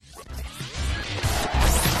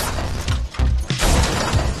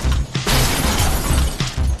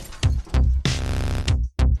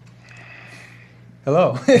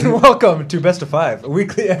Hello, and welcome to Best of Five, a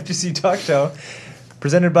weekly FGC talk show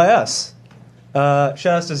presented by us. Shout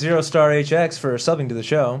outs to Zero Star HX for subbing to the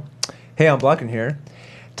show. Hey, I'm Blocken here.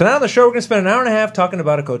 Tonight on the show, we're going to spend an hour and a half talking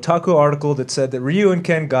about a Kotaku article that said that Ryu and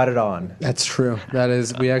Ken got it on. That's true. That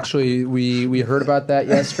is, we heard about that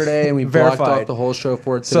yesterday, and we blocked off the whole show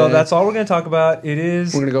for it today. So that's all we're going to talk about. We're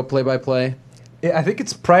going to go play by play. I think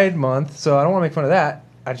it's Pride Month, so I don't want to make fun of that.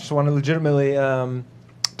 I just want to legitimately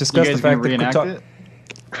discuss the fact that Kotaku...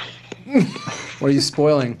 What are you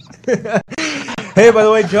spoiling? Hey, by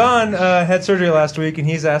the way, John had surgery last week, and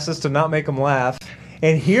he's asked us to not make him laugh.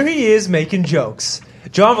 And here he is making jokes.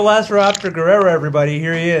 John Velociraptor Guerrero, everybody.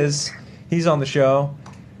 Here he is. He's on the show.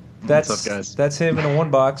 What's up, guys? That's him in a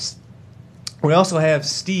one box. We also have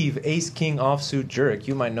Steve, Ace King Offsuit Jurek.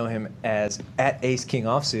 You might know him as at Ace King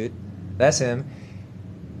Offsuit. That's him.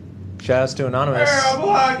 Shout outs to Anonymous. Hey, I'm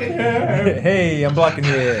blocking here. Hey, I'm blocking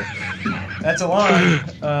here. That's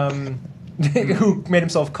Alon, who made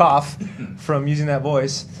himself cough from using that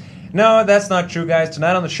voice. No, that's not true, guys.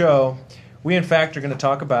 Tonight on the show, we in fact are going to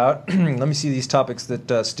talk about, let me see these topics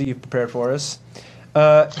that Steve prepared for us.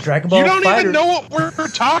 Dragon Ball You don't Fighter. even know what we're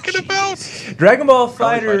talking about? Dragon Ball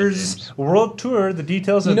Fighters World Tour, the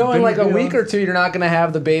details of in like a week or two, you're not going to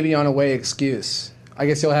have the baby on a way excuse. I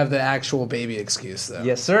guess you'll have the actual baby excuse, though.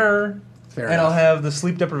 Yes, sir. Fair and enough. I'll have the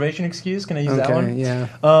sleep deprivation excuse. Can I use that one? Yeah.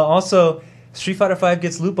 Also, Street Fighter V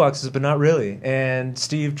gets loot boxes, but not really. And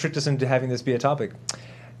Steve tricked us into having this be a topic.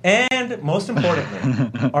 And most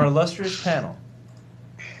importantly, our illustrious panel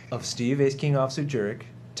of Steve, Ace King Offsuit Jurek,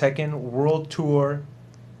 Tekken World Tour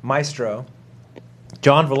Maestro,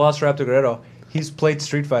 John Velociraptor Guerrero. He's played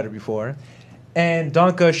Street Fighter before. And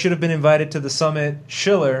Donka should have been invited to the summit.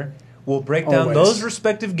 Schiller will break down Always. those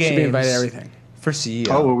respective games. Should be invited to everything. For CEO.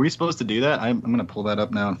 Oh, were we supposed to do that? I'm going to pull that up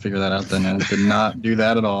now and figure that out then. I did not do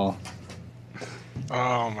that at all.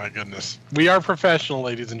 Oh, my goodness. We are professional,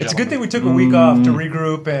 ladies and It's a gentlemen. good thing we took a week off to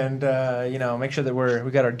regroup and make sure that we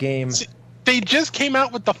got our game. See, they just came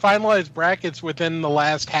out with the finalized brackets within the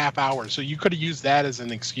last half hour, so you could have used that as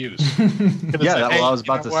an excuse. Yeah, I was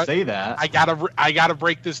about to say that. I gotta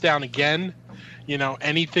break this down again.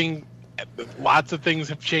 Lots of things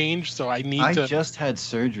have changed, so I just had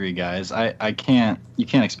surgery, guys. I can't. You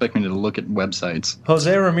can't expect me to look at websites.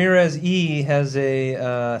 Jose Ramirez E has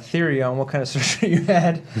a theory on what kind of surgery you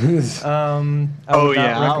had. I would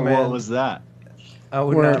not recommend. What was that? I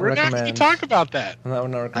would We're not not going to recommend. talk about that. I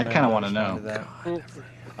would not recommend. I kinda wanna know. that.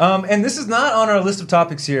 And this is not on our list of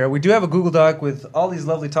topics here. We do have a Google Doc with all these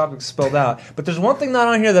lovely topics spelled out. But there's one thing not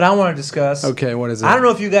on here that I want to discuss. Okay, what is it? I don't know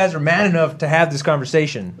if you guys are man enough to have this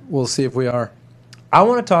conversation. We'll see if we are. I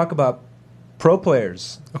want to talk about pro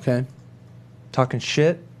players Okay. talking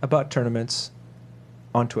shit about tournaments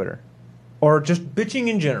on Twitter. Or just bitching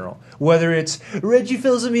in general. Whether it's, Reggie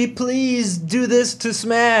Fils-Aimé, please do this to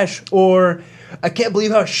Smash. Or, I can't believe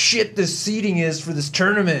how shit this seeding is for this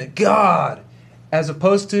tournament. God. As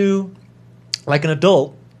opposed to, like an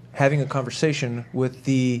adult, having a conversation with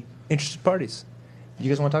the interested parties. You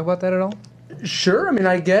guys want to talk about that at all? Sure. I mean,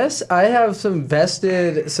 I guess I have some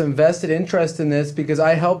vested interest in this because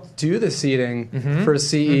I helped do the seeding for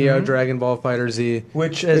CEO Dragon Ball Fighter Z.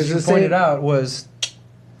 Which, as you pointed out, was...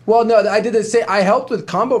 Well, no, I did the same. I helped with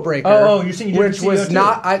Combo Breaker. Oh, you're saying you did which with CEO was too?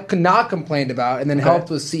 not I could not complained about, and then helped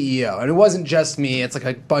with CEO. And it wasn't just me; it's like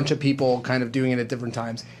a bunch of people kind of doing it at different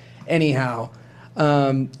times. Anyhow,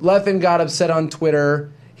 Leffen got upset on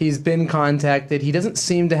Twitter. He's been contacted. He doesn't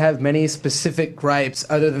seem to have many specific gripes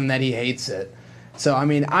other than that he hates it. So, I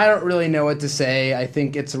mean, I don't really know what to say. I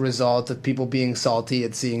think it's a result of people being salty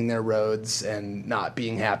at seeing their roads and not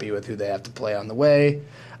being happy with who they have to play on the way.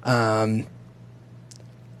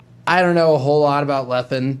 I don't know a whole lot about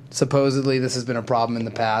Leffen. Supposedly, this has been a problem in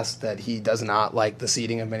the past, that he does not like the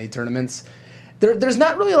seeding of many tournaments. There's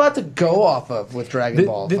not really a lot to go off of with Dragon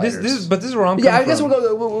Ball Fighters. But this is where I'm coming Yeah, I guess from.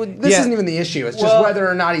 this isn't even the issue. It's just whether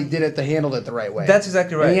or not he did it to handle it the right way. That's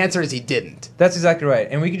exactly right. And the answer is he didn't. That's exactly right.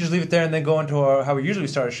 And we can just leave it there and then go into how we usually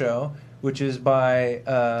start a show, which is by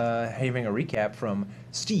having a recap from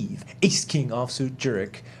Steve, Ace King Offsuit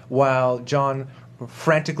Jurek, while John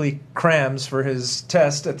frantically crams for his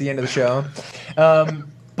test at the end of the show.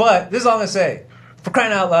 But this is all I'm going to say. For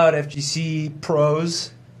crying out loud, FGC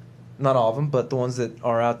pros, not all of them, but the ones that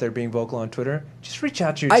are out there being vocal on Twitter, just reach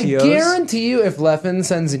out to your I TOs. guarantee you if Leffen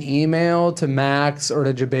sends an email to Max or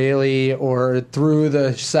to Jabali or through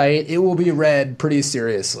the site, it will be read pretty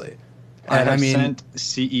seriously. I sent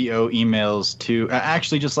CEO emails to,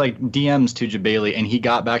 actually just like DMs to Jabali, and he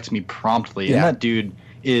got back to me promptly. Yeah. And that dude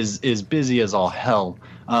is busy as all hell.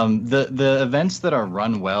 The events that are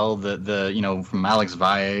run well, from Alex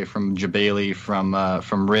Valle, from Jabali,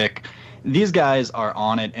 from Rick, these guys are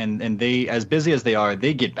on it, and they, as busy as they are,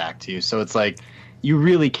 they get back to you. So it's like you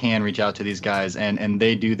really can reach out to these guys, and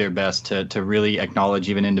they do their best to really acknowledge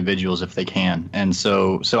even individuals if they can. And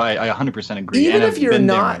so I 100% agree. Even and if you're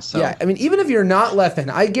not, even if you're not Leffen,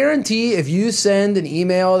 I guarantee if you send an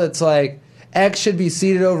email that's like X should be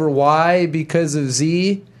seated over Y because of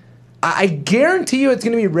Z, I guarantee you it's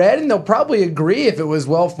going to be read, and they'll probably agree if it was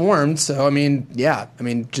well formed. So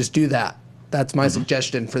just do that. That's my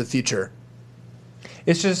suggestion for the future.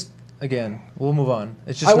 It's just, again, we'll move on.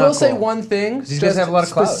 It's just. I will say one thing, these guys have a lot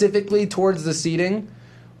of clout. Specifically towards the seating,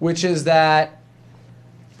 which is that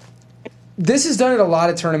this is done at a lot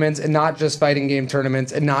of tournaments, and not just fighting game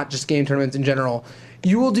tournaments, and not just game tournaments in general.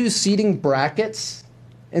 You will do seating brackets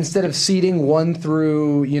instead of seating 1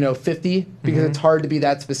 through 50, because it's hard to be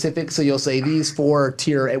that specific. So you'll say these 4 are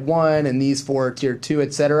tier 1 and these 4 are tier 2,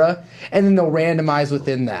 etc., and then they'll randomize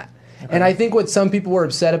within that. Okay. And I think what some people were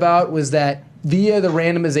upset about was that via the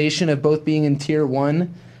randomization of both being in tier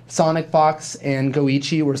 1, Sonic Fox and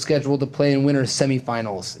Goichi were scheduled to play in winners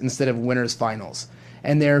semifinals instead of winners finals,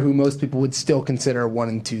 and they're who most people would still consider a 1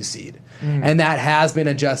 and 2 seed. And that has been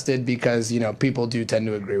adjusted because people do tend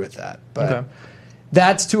to agree with that, but.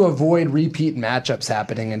 That's to avoid repeat matchups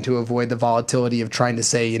happening and to avoid the volatility of trying to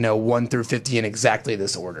say, 1 through 50 in exactly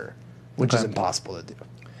this order, which is impossible to do.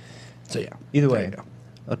 So, yeah. Either way,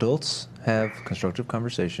 adults have constructive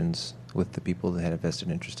conversations with the people that had a vested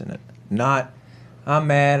interest in it. Not, I'm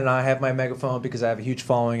mad and I have my megaphone because I have a huge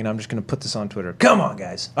following and I'm just going to put this on Twitter. Come on,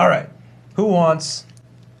 guys. All right. Who wants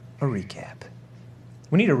a recap?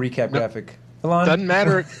 We need a recap graphic. Elon? Doesn't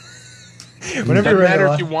matter. Whenever doesn't matter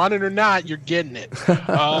if you want it or not, you're getting it.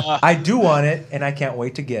 I do want it, and I can't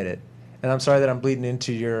wait to get it. And I'm sorry that I'm bleeding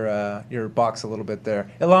into your box a little bit there.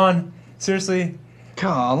 Elon, seriously?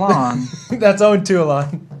 Come on. That's 0-2,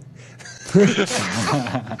 Elon.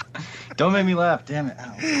 Don't make me laugh, damn it.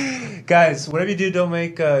 Ow. Guys, whatever you do, don't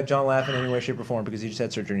make John laugh in any way, shape, or form because he just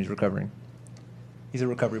had surgery and he's recovering. He's a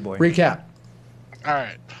recovery boy. Recap. All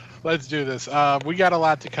right, let's do this. We got a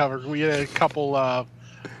lot to cover. We had a couple...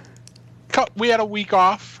 we had a week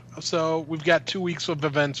off, so we've got 2 weeks of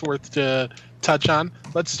events worth to touch on.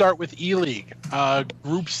 Let's start with E-League.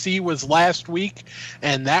 Group C was last week,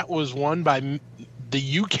 and that was won by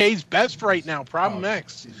the UK's best right now, Problem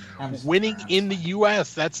X, winning in the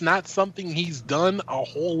US. That's not something he's done a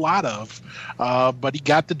whole lot of, but he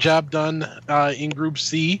got the job done in Group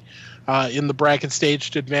C in the bracket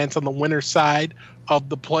stage to advance on the winner's side of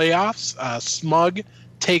the playoffs. Smug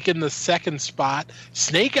taking the second spot.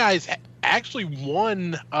 Snake Eyes actually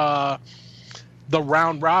won the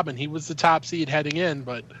round robin. He was the top seed heading in,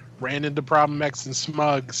 but ran into Problem X and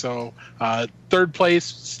Smug. So third place,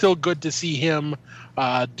 still good to see him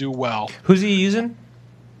do well. Who's he using?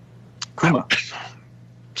 Kuma.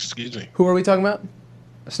 Excuse me. Who are we talking about?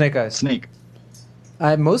 Snake Eyes. Snake.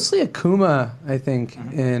 Mostly Akuma, I think,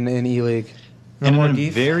 in E-League. And in a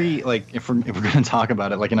very, if we're going to talk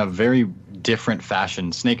about it, in a very different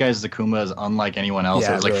fashion. Snake Eyes Akuma is unlike anyone else.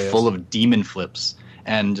 Yeah, it was really full of demon flips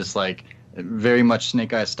and just very much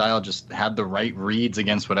Snake Eyes style. Just had the right reads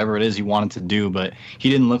against whatever it is he wanted to do, but he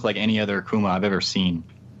didn't look like any other Akuma I've ever seen.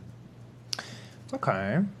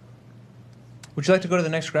 Okay. Would you like to go to the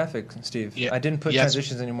next graphic, Steve? Yeah. I didn't put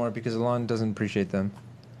transitions anymore because Alon doesn't appreciate them.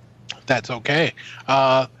 That's okay.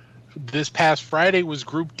 This past Friday was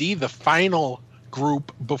Group D, the final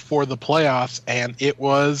group before the playoffs, and it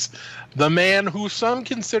was the man who some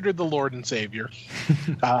consider the Lord and Savior.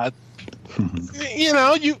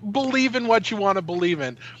 You believe in what you want to believe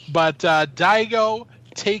in, but Daigo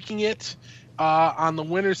taking it on the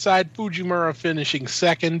winner's side, Fujimura finishing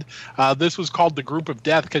second. This was called the Group of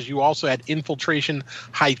Death because you also had Infiltration,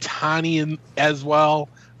 Haitani as well,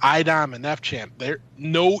 IDOM, and F-Champ. There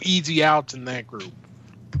no easy outs in that group.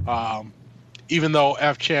 Even though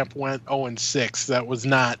F-Champ went 0-6, that was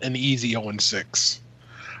not an easy 0-6.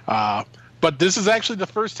 But this is actually the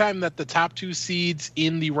first time that the top 2 seeds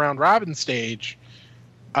in the round robin stage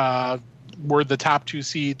were the top 2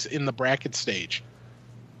 seeds in the bracket stage.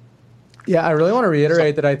 Yeah, I really want to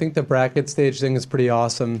reiterate that I think the bracket stage thing is pretty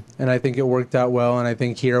awesome, and I think it worked out well, and I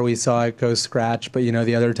think here we saw it go scratch, but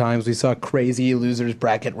the other times we saw crazy losers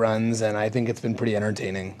bracket runs, and I think it's been pretty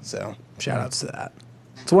entertaining, so shout-outs to that.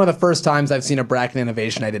 It's one of the first times I've seen a bracket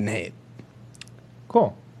innovation I didn't hate.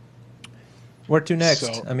 Cool. Where to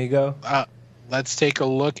next, amigo? let's take a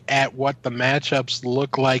look at what the matchups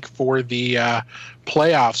look like for the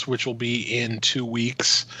playoffs, which will be in 2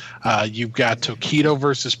 weeks. You've got Tokido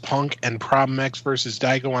versus Punk and Problem X versus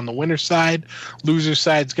Daigo on the winner side. Loser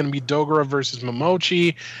side is going to be Dogura versus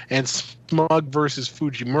Momochi and Smug versus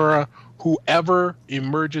Fujimura. Whoever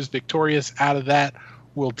emerges victorious out of that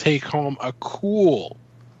will take home a cool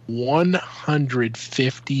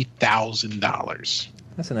 $150,000.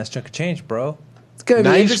 That's a nice chunk of change, bro. It's going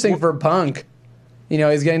to be interesting for Punk. You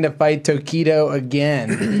know, he's getting to fight Tokido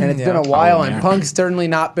again. And it's been a while, and Punk's certainly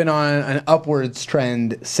not been on an upwards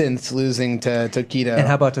trend since losing to Tokido. And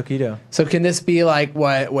how about Tokido? So can this be like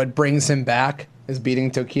what brings him back, is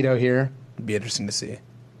beating Tokido here? It'd be interesting to see.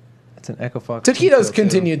 It's an Echo Fox. Tokido's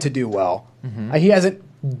continued to do well. Mm-hmm. He hasn't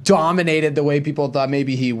dominated the way people thought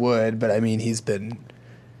maybe he would, but I mean, he's been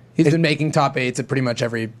making top 8s at pretty much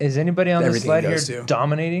every. Is anybody on the slide here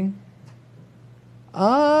dominating?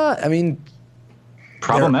 I mean,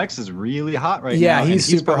 Problem X is really hot right now. Yeah, he's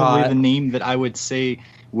super probably hot. The name that I would say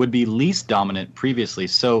would be least dominant previously.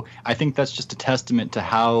 So I think that's just a testament to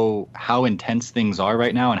how intense things are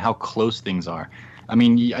right now and how close things are. I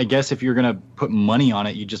mean, I guess if you're going to put money on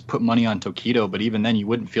it, you just put money on Tokido, but even then you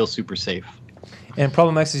wouldn't feel super safe. And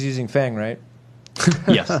Problem X is using Fang, right?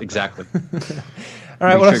 Yes, exactly. All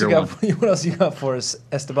right, what else you got for us,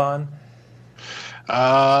 Esteban?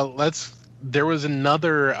 There was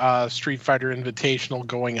another Street Fighter Invitational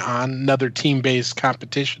going on, another team-based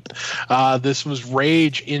competition. This was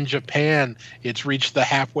Rage in Japan. It's reached the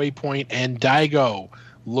halfway point, and Daigo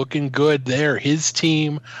looking good there. His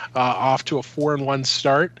team off to a 4-1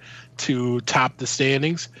 start to top the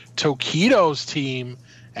standings. Tokido's team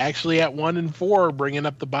actually at 1-4, bringing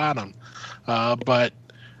up the bottom. But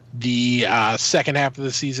the second half of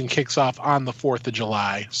the season kicks off on the 4th of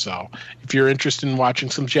July. So if you're interested in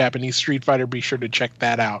watching some Japanese Street Fighter, be sure to check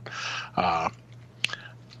that out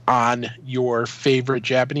on your favorite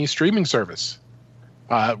Japanese streaming service.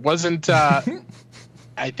 It wasn't, I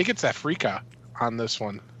think it's Africa on this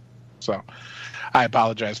one. So I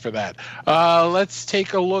apologize for that. Let's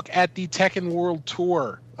take a look at the Tekken World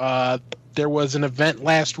Tour. There was an event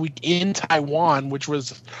last week in Taiwan, which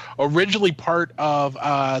was originally part of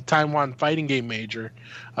Taiwan Fighting Game Major.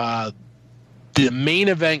 The main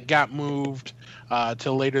event got moved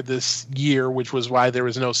till later this year, which was why there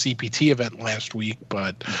was no CPT event last week.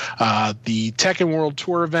 But the Tekken World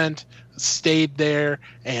Tour event stayed there,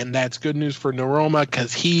 and that's good news for Naroma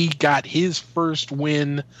because he got his first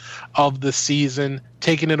win of the season,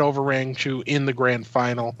 taking it over Rangchu in the grand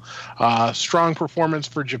final. Strong performance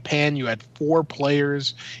for Japan. You had 4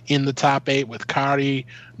 players in the top 8 with Kari,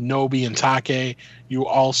 Nobi, and Take. You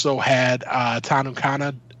also had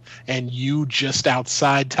Tanukana and you just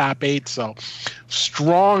outside top 8. So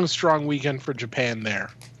strong weekend for Japan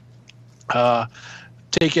there.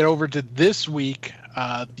 Take it over to this week.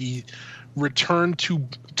 The return to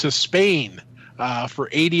Spain for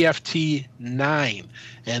ADFT 9,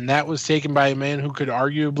 and that was taken by a man who could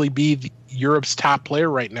arguably be Europe's top player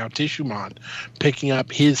right now, Tishuman, picking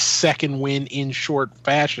up his second win in short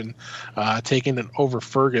fashion, taking it over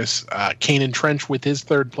Fergus. Kanan Trench with his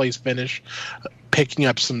third place finish, picking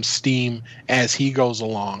up some steam as he goes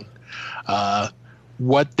along.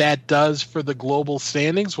 What that does for the global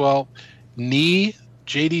standings, well, Knee,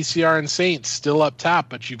 JDCR, and Saints still up top,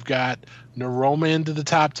 but you've got Naroma into the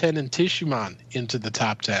top 10 and Tishuman into the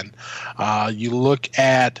top 10. You look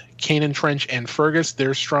at Kanan Trench and Fergus,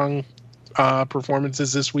 their strong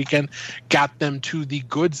performances this weekend got them to the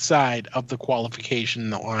good side of the qualification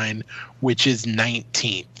line, which is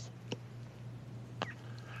 19th.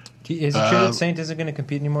 Is it true that Saint isn't going to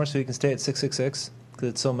compete anymore so he can stay at 666 because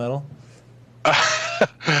it's so metal?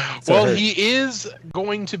 Well, he is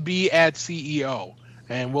going to be at CEO,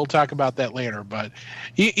 and we'll talk about that later. But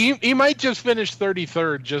he might just finish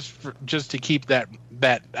 33rd just to keep that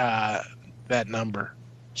number.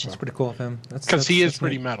 That's pretty cool of him. Because he is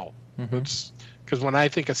pretty metal. Because when I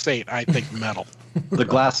think of Saint, I think metal. The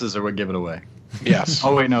glasses are what give it away. Yes.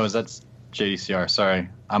 Oh wait, no, that's JDCR. Sorry,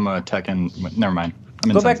 I'm a Tekken. Never mind.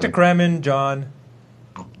 Go back to Kremen, John.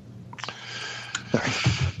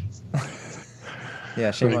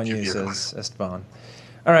 Yeah, shame on you, says Esteban.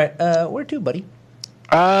 All right, where to, buddy?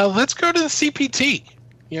 Let's go to the CPT.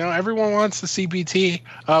 You know, everyone wants the CPT.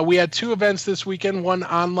 We had 2 events this weekend, one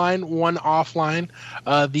online, one offline.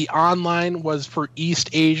 The online was for East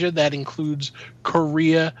Asia. That includes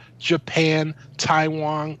Korea, Japan,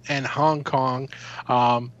 Taiwan, and Hong Kong.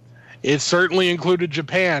 It certainly included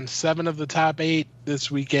Japan. 7 of the top 8 this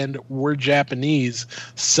weekend were Japanese.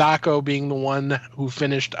 Sako being the one who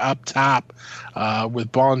finished up top,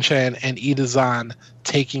 with Bonchan and Itazan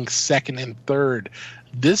taking second and third.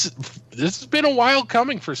 This has been a while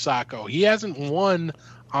coming for Sako. He hasn't won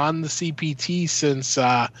on the CPT since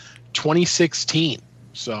 2016.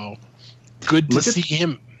 So good to see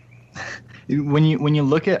him. When you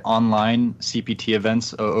look at online CPT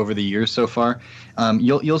events over the years so far,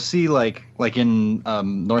 you'll see like in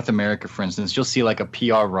North America, for instance, you'll see like a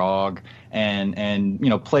PR ROG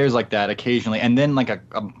and players like that occasionally, and then like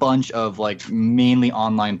a bunch of like mainly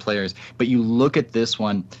online players. But you look at this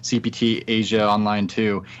one, CPT Asia Online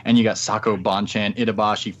 2, and you got Sako, Bonchan,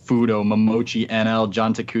 Itabashi, Fudo, Momochi, NL,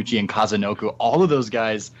 John Takuchi, and Kazunoko. All of those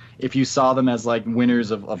guys, if you saw them as like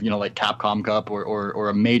winners of like Capcom Cup or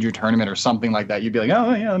a major tournament or something like that, you'd be like,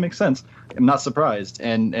 oh yeah, that makes sense. I'm not surprised.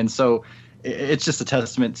 And so it's just a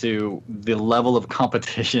testament to the level of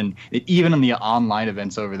competition, even in the online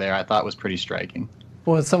events over there. I thought was pretty striking.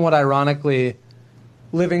 Well, somewhat ironically,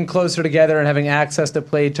 living closer together and having access to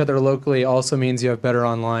play each other locally also means you have better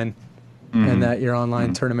online, and that your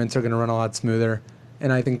online tournaments are going to run a lot smoother.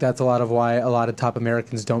 And I think that's a lot of why a lot of top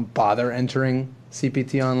Americans don't bother entering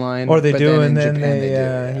CPT online. Or they do, and then Japan,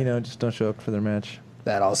 they do. just don't show up for their match.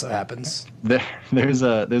 That also happens. There's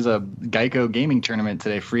a Geico gaming tournament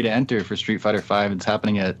today, free to enter for Street Fighter V. It's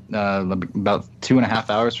happening at about 2.5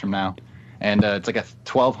 hours from now, and it's like a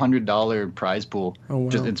 $1,200 prize pool. Oh, wow.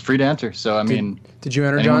 It's free to enter. So I mean, did you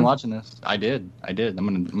enter, anyone John? Watching this? I did.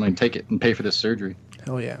 I'm gonna take it and pay for this surgery.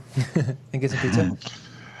 Hell yeah! And get some pizza. Did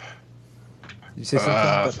you say something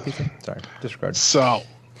about the pizza? Sorry, disregard. So,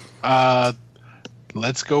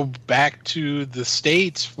 let's go back to the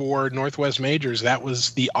States for Northwest Majors. That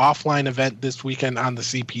was the offline event this weekend on the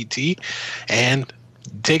CPT. And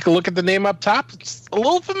take a look at the name up top. It's a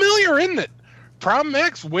little familiar, isn't it? Prom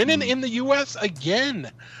Max winning in the U.S. again,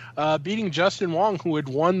 beating Justin Wong, who had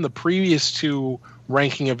won the previous 2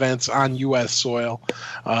 ranking events on U.S. soil.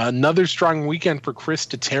 Another strong weekend for Chris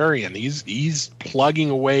Tatarian. He's plugging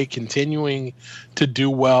away, continuing to do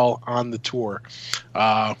well on the tour.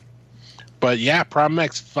 But yeah, Prom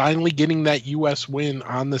Max finally getting that U.S. win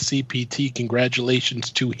on the CPT. Congratulations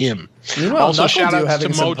to him. Meanwhile, also, shout out outs to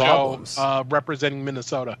Mojo representing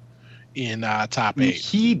Minnesota in top 8.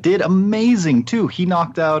 He did amazing too. He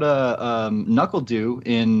knocked out Knuckle Dew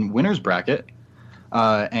in winner's bracket,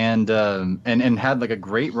 and had like a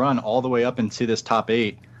great run all the way up into this top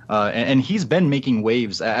 8. And he's been making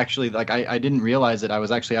waves. Actually, like I didn't realize it. I was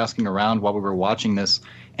actually asking around while we were watching this,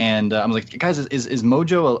 and I was like, guys, is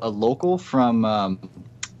Mojo a local from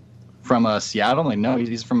Seattle? Like, no,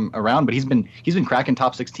 he's from around, but he's been cracking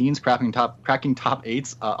top 16s, cracking top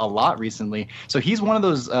 8s a lot recently. So he's one of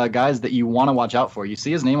those guys that you want to watch out for. You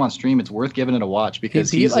see his name on stream, it's worth giving it a watch because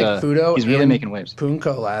he's Fudo he's really making waves.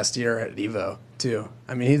 Punko last year at Evo too.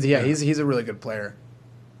 I mean, he's a really good player.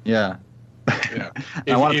 Yeah. Yeah.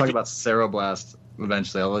 I want to talk about Ceroblast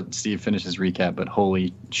eventually. I'll let Steve finish his recap, but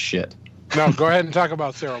holy shit. No, go ahead and talk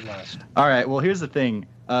about Ceroblast. All right, well, here's the thing.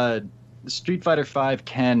 Street Fighter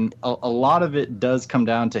V a lot of it does come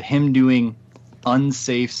down to him doing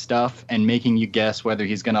unsafe stuff and making you guess whether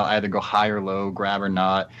he's going to either go high or low, grab or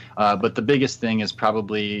not. But the biggest thing is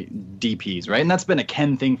probably DPs, right? And that's been a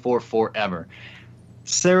Ken thing for forever.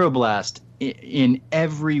 Ceroblast, in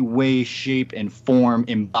every way, shape, and form,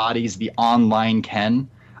 embodies the online Ken.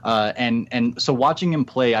 And so watching him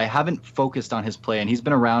play, I haven't focused on his play, and he's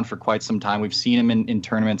been around for quite some time. We've seen him in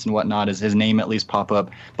tournaments and whatnot, as his name at least pop up.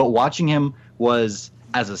 But watching him was,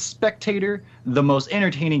 as a spectator, the most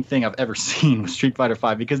entertaining thing I've ever seen with Street Fighter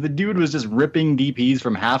V, because the dude was just ripping DPs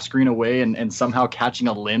from half screen away and somehow catching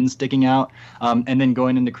a limb sticking out, and then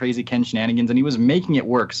going into crazy Ken shenanigans, and he was making it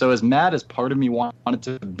work. So as mad as part of me wanted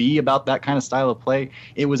to be about that kind of style of play,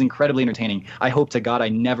 it was incredibly entertaining. I hope to God I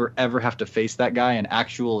never ever have to face that guy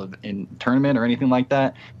in tournament or anything like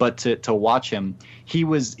that, but to watch him, he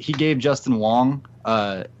gave Justin Wong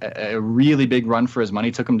a really big run for his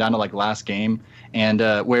money, took him down to like last game. And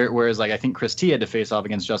whereas like I think Chris T had to face off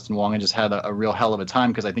against Justin Wong and just had a real hell of a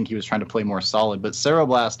time because I think he was trying to play more solid. But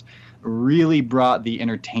Ceroblast really brought the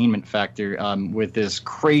entertainment factor with this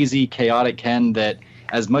crazy chaotic Ken that,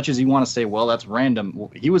 as much as you want to say, well, that's random,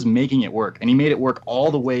 he was making it work, and he made it work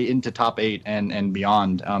all the way into top 8 and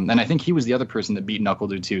beyond. And I think he was the other person that beat Knuckle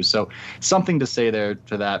Dude too. So something to say there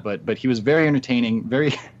to that. But he was very entertaining,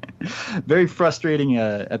 very very frustrating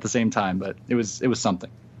at the same time. But it was something.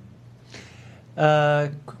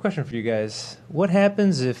 Quick question for you guys. What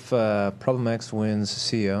happens if Problem X wins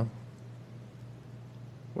CEO?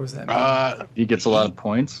 What does that mean? He gets a lot of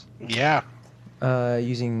points. Yeah.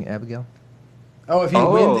 Using Abigail. Oh, if he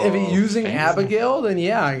wins, if he's using Abigail, then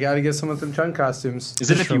yeah, I got to get some of them chunk costumes.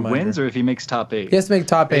 Is it if he wins or if he makes top 8? He has to make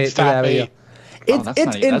top 8 with Abigail.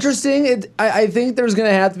 It's interesting. I think there's going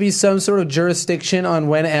to have to be some sort of jurisdiction on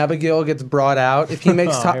when Abigail gets brought out. If he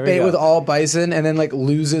makes top 8 with all Bison and then like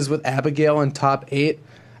loses with Abigail in top 8,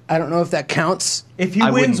 I don't know if that counts. If he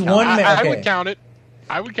wins one match, I would count it.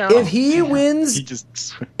 If he wins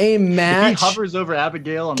a match, if he hovers over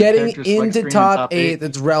Abigail on getting into top 8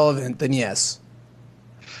 that's relevant, then yes.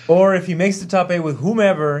 Or if he makes the top 8 with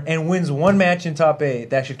whomever and wins one match in top 8,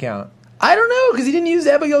 that should count. I don't know, because he didn't use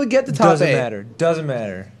Abigail to get the top 8. Doesn't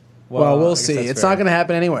matter. Well, we'll see. It's not going to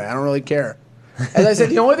happen anyway. I don't really care. As I said,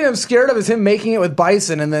 the only thing I'm scared of is him making it with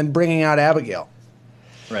Bison and then bringing out Abigail.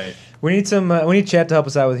 Right. We need we need chat to help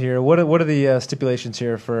us out with here. What are the stipulations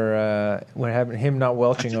here for what happened? Him not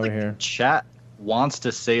welching over here. Chat wants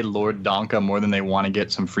to say Lord Donka more than they want to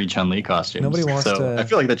get some free Chun-Li costumes. Nobody wants to. I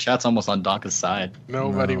feel like the chat's almost on Donka's side.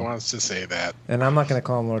 Nobody wants to say that. And I'm not going to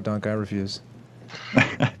call him Lord Donka. I refuse.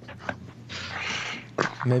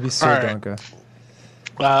 Maybe Sir Donka.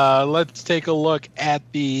 Let's take a look at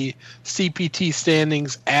the CPT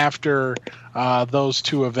standings after those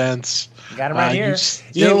two events. Got him right here. Wait a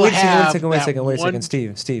second.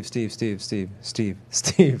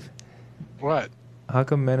 Steve. What? How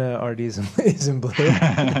come Mena RD is in blue?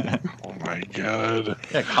 Oh my god.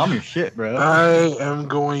 Yeah, calm your shit, bro. I am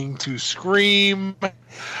going to scream.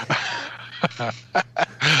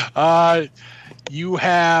 You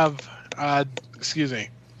have excuse me.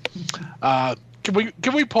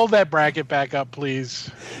 Can we pull that bracket back up, please?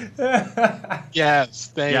 Yes,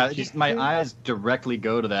 thank you. My eyes directly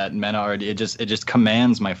go to that Mena RD. It just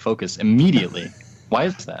commands my focus immediately. Why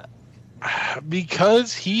is that?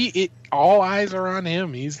 Because all eyes are on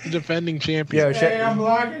him. He's the defending champion. Yo, I'm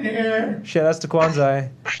blocking here. Shout outs to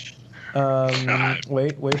Kwanzai.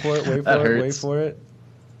 Wait for it.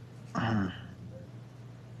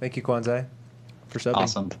 Thank you, Kwanzai, for subbing.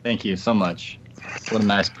 Awesome. Thank you so much. What a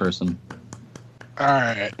nice person. All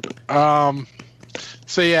right.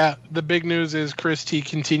 So yeah, the big news is Chris T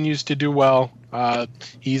continues to do well.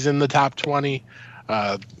 He's in the top 20.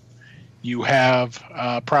 You have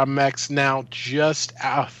Problem X now just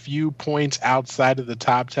a few points outside of the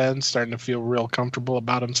top 10, starting to feel real comfortable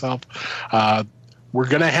about himself. We're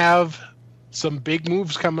going to have some big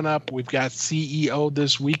moves coming up. We've got CEO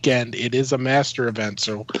this weekend. It is a master event,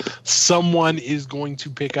 so someone is going to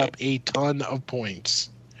pick up a ton of points.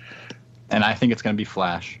 And I think it's going to be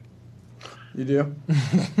Flash. You do?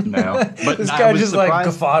 No. But this guy just like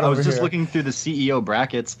guffawed over here. I was just looking through the CEO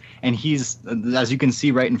brackets, and he's, as you can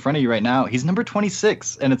see right in front of you right now, he's number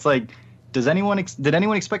 26. And it's like, did anyone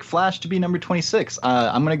expect Flash to be number 26?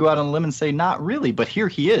 I'm going to go out on a limb and say not really, but here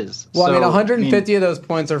he is. Well, so, 150 of those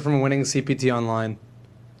points are from winning CPT Online.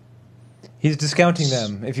 He's discounting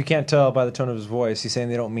them. If you can't tell by the tone of his voice, he's saying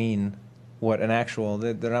they don't mean what an actual.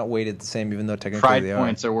 They're not weighted the same, even though technically Pride they are.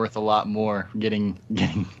 Points are worth a lot more getting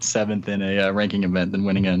 7th in a ranking event than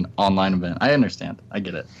winning an online event. I understand. I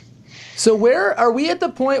get it. So where are we at the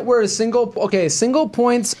point where single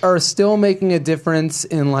points are still making a difference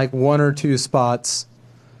in like 1 or 2 spots?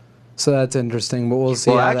 So that's interesting, but we'll see.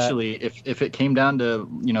 Well, actually, if it came down to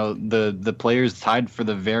the players tied for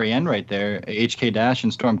the very end right there, HK Dash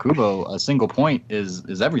and Storm Kubo, a single point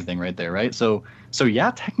is everything right there, right? So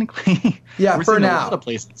yeah, technically, yeah, we're for seeing now. A lot of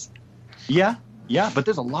places. Yeah, but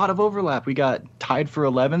there's a lot of overlap. We got tied for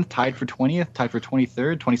 11th, tied for 20th, tied for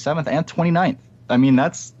 23rd, 27th, and 29th. I mean,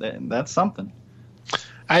 that's something.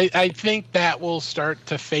 I think that will start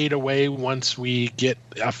to fade away once we get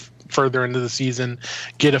further into the season,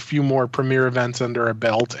 get a few more premier events under our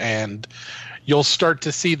belt, and you'll start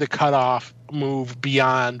to see the cutoff move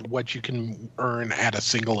beyond what you can earn at a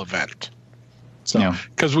single event. So,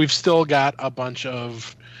 because we've still got a bunch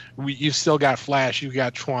of, you've still got Flash, you've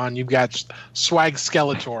got Chuan, you've got Swag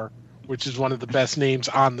Skeletor, which is one of the best names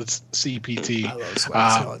on the CPT. I love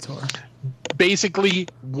Swag Skeletor. Basically,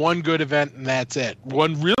 one good event and that's it.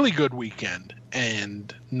 One really good weekend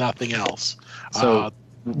and nothing else. So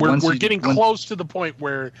we're getting close to the point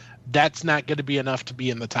where that's not going to be enough to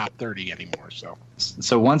be in the top 30 anymore.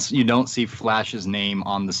 So once you don't see Flash's name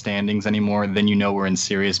on the standings anymore, then you know we're in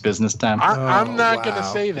serious business time. I'm not going to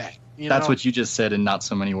say that. That's what you just said in not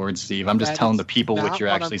so many words, Steve. I'm just telling the people what you're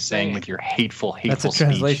actually saying with your hateful That's a speech.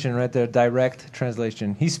 translation right there, direct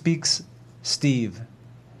translation. He speaks Steve.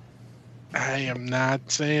 I am not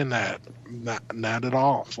saying that. Not at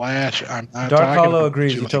all. Flash, I'm not Dark talking Hollow about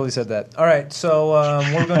agrees. He totally said that. All right, so what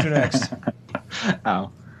are we going to do next? Oh.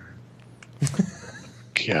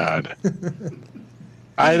 God.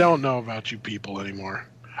 I don't know about you people anymore.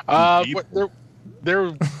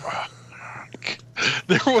 there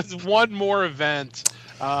was one more event.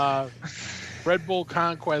 Red Bull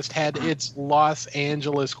Conquest had its Los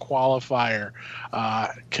Angeles qualifier.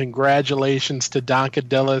 Congratulations to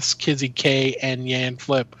Donkadillis, Kizzy K, and Yan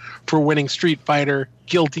Flip for winning Street Fighter,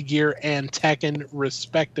 Guilty Gear, and Tekken,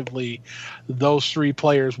 respectively. Those 3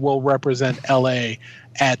 players will represent LA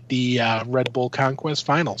at the Red Bull Conquest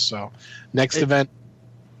Finals. So, next event.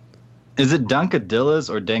 Is it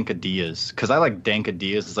Donkadillas or Dankadillas? Because I like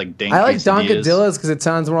Dankadillas. It's like Dank. I like Donkadillas because it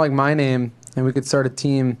sounds more like my name, and we could start a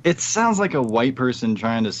team. It sounds like a white person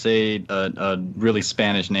trying to say a really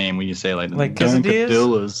Spanish name when you say like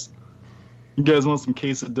quesadillas. You guys want some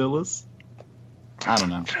quesadillas? I don't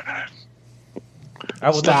know. I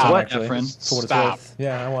would Stop. love What, some, actually. Efren? For what it's Stop. worth.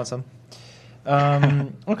 Yeah, I want some.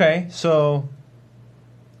 Okay, so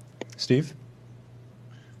Steve?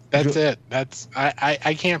 That's it. That's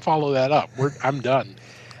I can't follow that up. I'm done.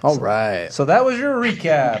 All right. So that was your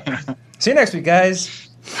recap. See you next week, guys.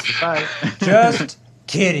 Bye. Just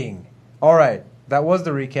kidding. All right, that was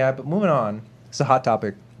the recap. But moving on, it's a hot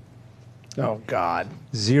topic. Oh, God.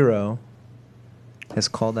 Zero has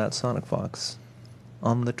called out Sonic Fox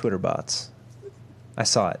on the Twitter bots. I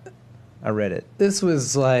saw it. I read it. This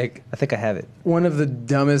was like I think I have it. one of the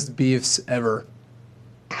dumbest beefs ever.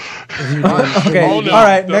 Okay, Oh, no. all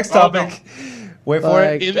right, next Oh, no. topic. Wait for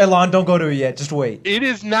Like- it. Elon, don't go to it yet. Just wait. It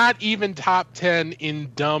is not even top 10 in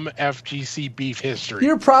dumb FGC beef history.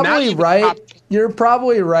 You're Not probably even right. top 10. You're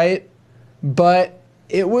probably right. But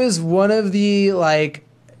it was one of the, like,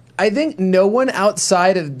 I think no one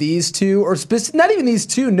outside of these two, or not even these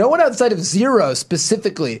two, no one outside of Zero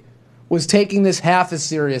specifically was taking this half as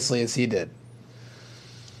seriously as he did.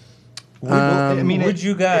 Would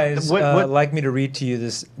you guys what- like me to read to you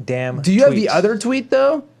this damn Do you have tweet? the other tweet,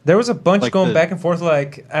 though? There was a bunch Like going the- back and forth.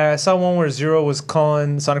 Like I saw one where Zero was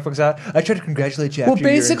calling Sonic Fox out. I tried to congratulate you. Well, after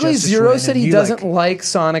your basically, Injustice Zero win, said and he you, doesn't like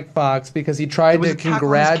Sonic Fox because he tried was to a tackle on his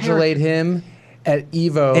congratulate him at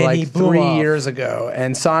EVO And like he blew him 3 off. years ago,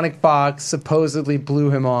 and Sonic Fox supposedly blew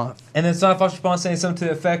him off. And then Sonic Fox responds saying something to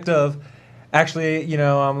the effect of, actually,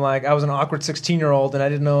 I'm like, I was an awkward 16-year-old and I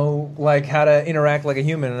didn't know like how to interact like a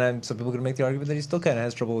human. And some people are going to make the argument that he still kind of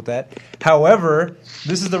has trouble with that. However,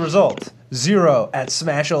 this is the result. Zero at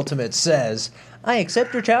Smash Ultimate says, I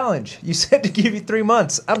accept your challenge. You said to give you 3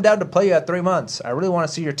 months. I'm down to play you at 3 months. I really want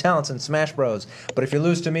to see your talents in Smash Bros. But if you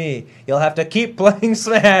lose to me, you'll have to keep playing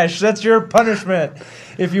Smash. That's your punishment.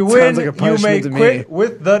 If you win, Sounds like a you may punishment to me. quit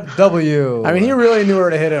with the W. I mean, he really knew where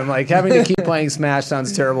to hit him. Like, having to keep playing Smash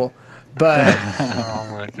sounds terrible. But Oh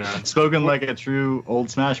my god. Spoken like a true old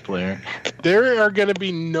Smash player. There are going to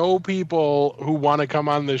be no people who want to come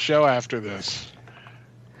on the show after this.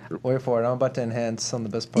 Wait for it. I'm about to enhance on the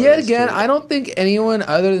best part. yet of this again, tweet. I don't think anyone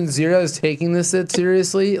other than Zero is taking this that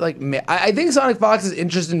seriously. Like, I think Sonic Fox is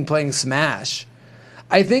interested in playing Smash.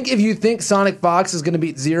 I think if you think Sonic Fox is going to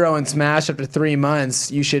beat Zero in Smash after 3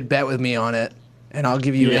 months, you should bet with me on it, and I'll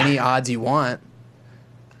give you Yeah. any odds you want.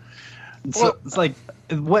 So it's like,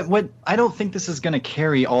 what? I don't think this is going to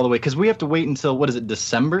carry all the way because we have to wait until what is it,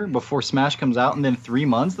 December before Smash comes out, and then 3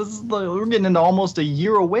 months. We're getting into almost a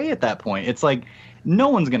year away at that point. It's like no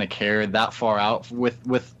one's going to care that far out with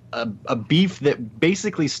a beef that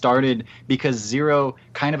basically started because Zero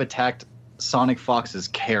kind of attacked Sonic Fox's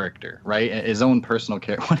character, right? His own personal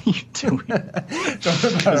character. What are you doing?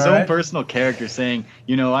 His own personal character saying,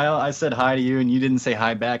 I said hi to you and you didn't say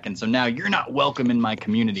hi back, and so now you're not welcome in my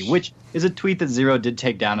community, which is a tweet that Zero did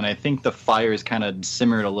take down, and I think the fires kind of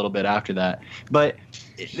simmered a little bit after that. But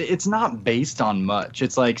it's not based on much.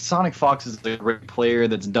 It's like Sonic Fox is a great player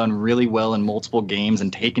that's done really well in multiple games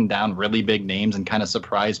and taken down really big names and kind of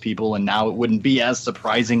surprised people, and now it wouldn't be as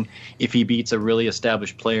surprising if he beats a really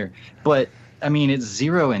established player. But I mean, it's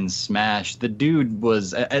Zero in Smash. The dude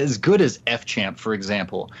was as good as F-Champ, for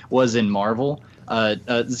example, was in Marvel.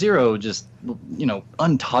 Zero just,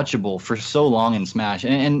 untouchable for so long in Smash.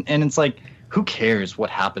 And it's like, who cares what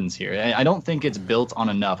happens here? I don't think it's built on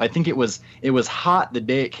enough. I think it was hot the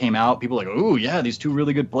day it came out. People were like, oh, yeah, these two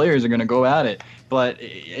really good players are going to go at it. But,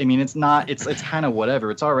 I mean, it's not – it's kind of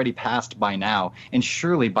whatever. It's already passed by now. And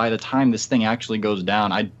surely by the time this thing actually goes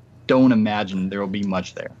down, I don't imagine there will be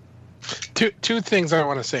much there. Two things I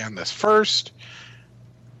want to say on this. First,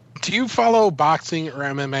 do you follow boxing or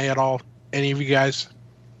MMA at all? Any of you guys?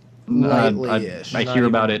 Lightly-ish. I Not hear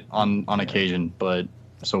about even- it on occasion, but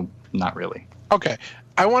so not really. Okay.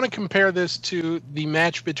 I want to compare this to the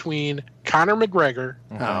match between Conor McGregor,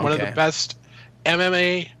 Oh, one of okay. the best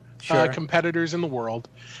MMA Sure. competitors in the world,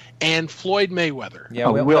 and Floyd Mayweather, Yeah,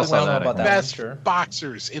 Oh, we we all also know know that, about I that. one, best Sure.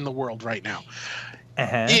 boxers in the world right now.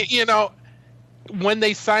 Uh-huh. You know, when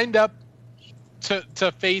they signed up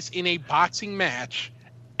to face in a boxing match,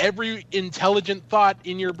 every intelligent thought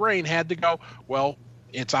in your brain had to go, well,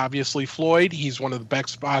 it's obviously Floyd. He's one of the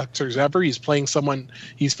best boxers ever. He's facing someone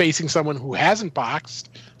who hasn't boxed.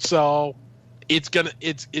 So it's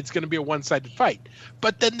gonna be a one-sided fight.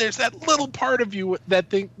 But then there's that little part of you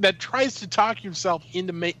that tries to talk yourself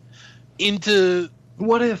into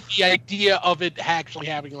what if the idea of it actually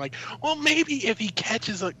happening. Like, well, maybe if he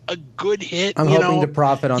catches a good hit, I'm hoping to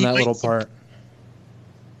profit on that little part.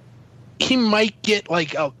 He might get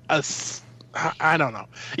like I don't know.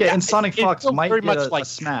 Yeah, and Sonic Fox might get a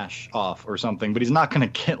smash off or something, but he's not going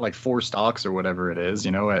to get like 4 stocks or whatever it is,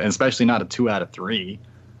 and especially not a 2 out of 3.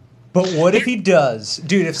 But what if he does?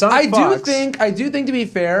 Dude, if Sonic Fox... I do think, to be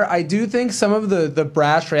fair, I do think some of the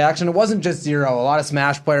brash reaction, it wasn't just Zero. A lot of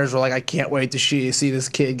Smash players were like, I can't wait to see this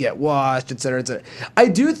kid get washed, etc., etc. I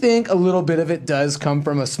do think a little bit of it does come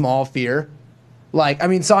from a small fear. Like, I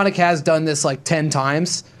mean, Sonic has done this like 10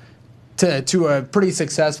 times to a pretty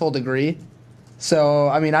successful degree. So,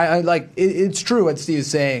 I mean, I like it's true what Steve's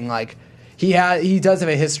saying. Like, he does have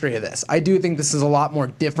a history of this. I do think this is a lot more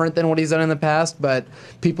different than what he's done in the past, but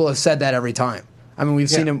people have said that every time. I mean, we've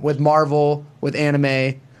seen him with Marvel, with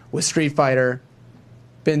anime, with Street Fighter,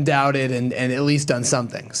 been doubted and at least done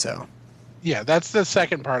something. So, yeah, that's the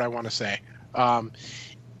second part I want to say.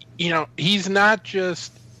 He's not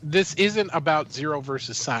just. This isn't about Zero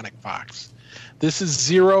versus Sonic Fox. This is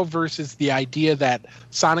Zero versus the idea that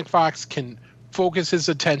Sonic Fox can focus his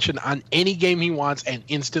attention on any game he wants and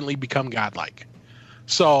instantly become godlike.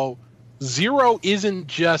 So Zero isn't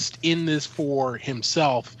just in this for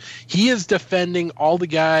himself. He is defending all the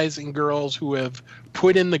guys and girls who have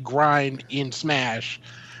put in the grind in Smash,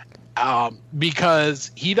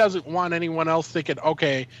 because he doesn't want anyone else thinking,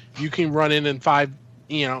 okay, you can run in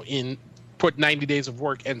put 90 days of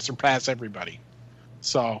work and surpass everybody.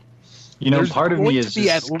 So part of me is just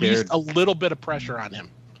at scared. Least a little bit of pressure on him.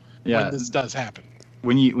 Yeah, when this does happen.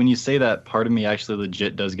 When you say that, part of me actually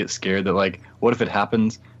legit does get scared that, like, what if it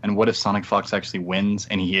happens, and what if Sonic Fox actually wins,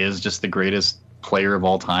 and he is just the greatest player of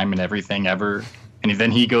all time and everything ever, and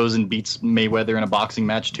then he goes and beats Mayweather in a boxing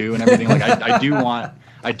match too and everything. Like, I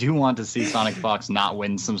do want to see Sonic Fox not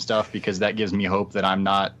win some stuff, because that gives me hope that I'm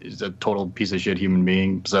not a total piece of shit human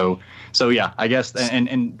being. So yeah, I guess,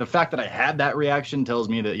 and the fact that I had that reaction tells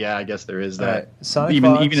me that, yeah, I guess there is that. Right.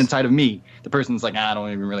 Even inside of me, the person's like, I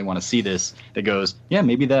don't even really want to see this. That goes, yeah,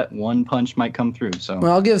 maybe that one punch might come through. So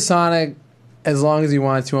well, I'll give Sonic, as long as he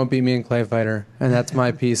wants, he won't beat me in Clay Fighter, and that's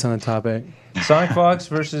my piece on the topic. Sonic Fox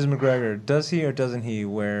versus McGregor. Does he or doesn't he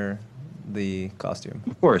wear the costume?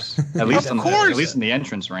 Of course, at least in the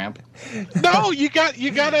entrance ramp. No, you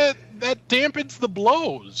gotta that dampens the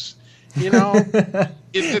blows. No,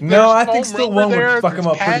 I think still one would fuck him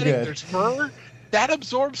up pretty good. There's fur that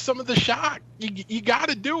absorbs some of the shock. You got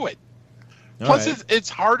to do it. All Plus, right. it's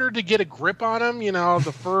harder to get a grip on him.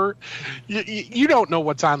 The fur. You don't know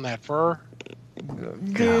what's on that fur.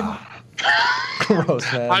 Dude.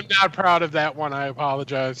 Gross, man. I'm not proud of that one. I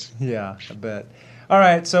apologize. Yeah, I bet. All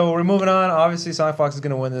right, so we're moving on. Obviously, Sonic Fox is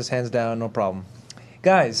going to win this hands down, no problem.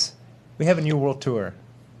 Guys, we have a new world tour.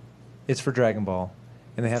 It's for Dragon Ball.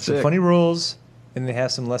 And they have some funny rules, and they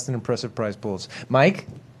have some less than impressive prize pools. Mike?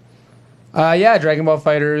 Yeah, Dragon Ball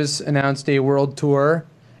FighterZ announced a world tour.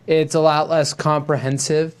 It's a lot less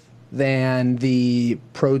comprehensive than the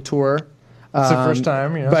Pro Tour. It's the first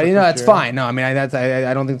time, but it's fine. No, I mean, I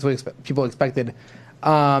don't think that's what people expected.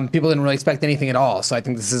 People didn't really expect anything at all, so I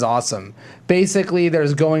think this is awesome. Basically,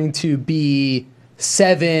 there's going to be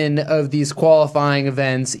 7 of these qualifying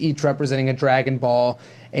events, each representing a Dragon Ball,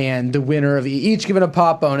 and the winner of each given a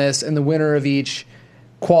pop bonus, and the winner of each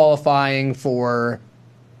qualifying for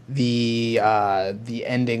the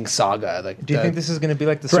ending saga. Do you think this is going to be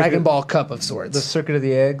like the Dragon Ball Cup of sorts? The Circuit of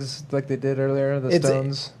the Eggs, like they did earlier, the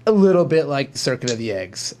stones? A little bit like the Circuit of the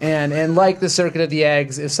Eggs. And like the Circuit of the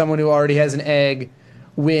Eggs, if someone who already has an egg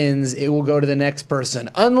wins, it will go to the next person.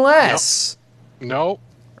 Unless... No,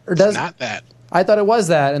 it's not that. I thought it was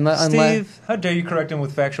that. Steve, how dare you correct him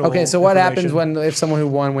with factual Okay, so what happens if someone who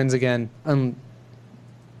won wins again?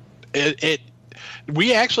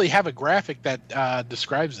 We actually have a graphic that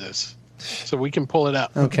describes this, so we can pull it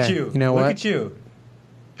up. Okay, you know what? Look at you.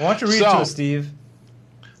 I want you to read it to us, Steve.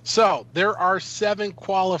 So there are 7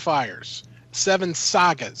 qualifiers, 7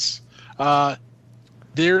 sagas.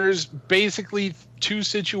 There's basically 2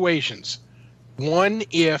 situations. One,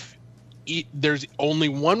 if there's only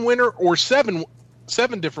one winner, or 7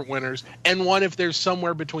 different winners, and one if there's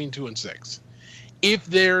somewhere between 2 and 6. If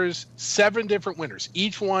there's 7 different winners,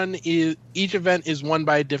 each event is won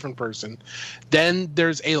by a different person, then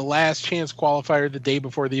there's a last chance qualifier the day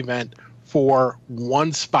before the event for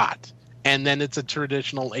one spot, and then it's a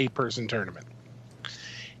traditional 8-person tournament.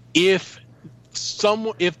 If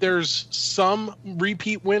there's some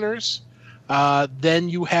repeat winners, then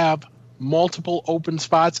you have multiple open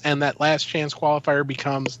spots, and that last chance qualifier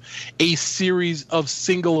becomes a series of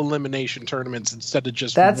single elimination tournaments instead of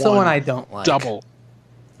just That's the one I don't like. Double.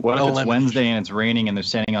 What if it's Wednesday and it's raining and they're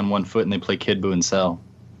standing on one foot and they play Kid Buu and Cell?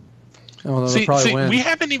 Oh, See, win. we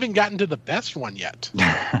haven't even gotten to the best one yet.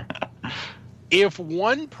 If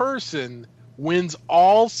one person wins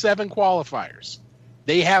all 7 qualifiers,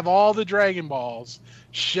 they have all the Dragon Balls,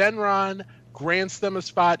 Shenron grants them a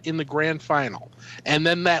spot in the grand final. And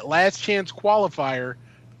then that last chance qualifier,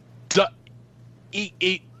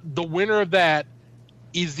 the winner of that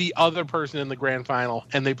is the other person in the grand final,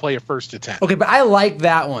 and they play a 1st to 10. Okay, but I like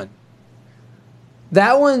that one.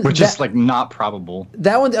 Which is like not probable.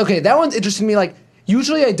 That one's interesting to me. Like,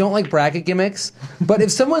 usually I don't like bracket gimmicks, but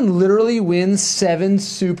if someone literally wins 7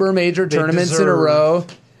 super major tournaments in a row,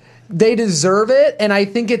 they deserve it, and I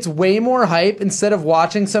think it's way more hype instead of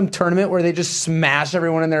watching some tournament where they just smash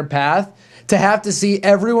everyone in their path to have to see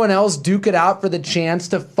everyone else duke it out for the chance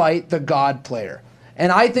to fight the God player.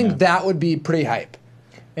 And I think that would be pretty hype.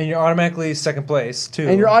 And you're automatically second place, too.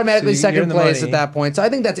 And you're automatically second place money at that point. So I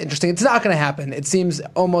think that's interesting. It's not going to happen. It seems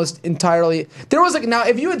almost entirely... There was now,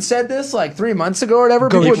 if you had said this 3 months ago or whatever,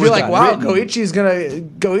 people would be like, wow, Goichi's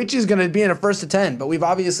going to be in a 1st to 10. But we've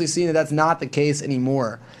obviously seen that that's not the case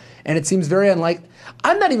anymore. And it seems very unlikely.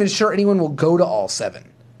 I'm not even sure anyone will go to all 7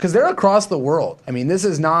 because they're across the world. I mean, this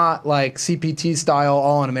is not like CPT style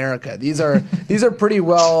all in America. These are pretty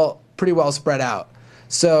well spread out.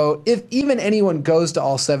 So if even anyone goes to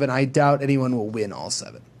all 7, I doubt anyone will win all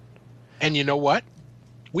 7. And you know what?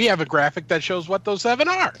 We have a graphic that shows what those 7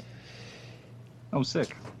 are. Oh,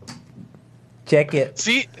 sick. Check it.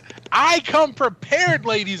 See, I come prepared,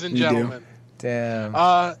 ladies and gentlemen.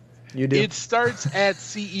 Damn. You do. It starts at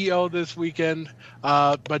CEO this weekend,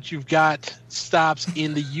 but you've got stops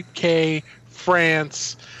in the UK,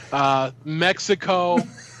 France, Mexico.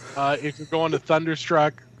 If you're going to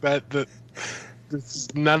Thunderstruck,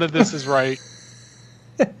 none of this is right.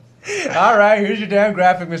 All right, here's your damn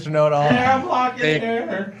graphic, Mr. Know-It-All. Yeah, I'm blocking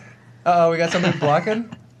here. Uh-oh, we got somebody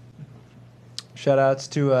blocking. Shoutouts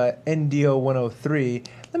to NDO103.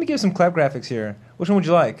 Let me give some clap graphics here. Which one would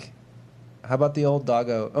you like? How about the old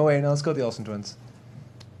doggo? Oh, wait, no, let's go with the Olsen twins.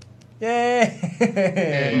 Yay!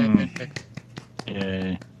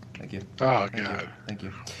 Yay. Thank you. Oh, God. Thank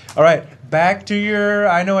you. All right, back to your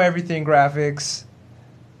I Know Everything graphics.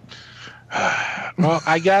 Well,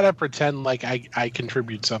 I got to pretend like I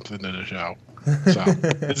contribute something to the show. So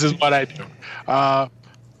this is what I do.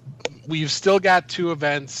 We've still got 2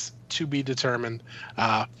 events to be determined.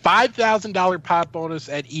 $5,000 pot bonus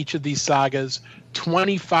at each of these sagas.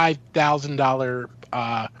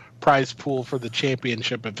 $25,000 prize pool for the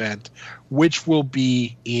championship event, which will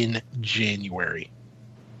be in January.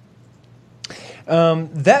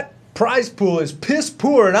 That prize pool is piss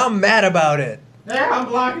poor, and I'm mad about it. Yeah, I'm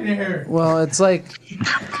blocking here. Well, it's like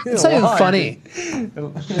it's not even funny.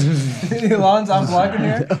 Elon's I'm blocking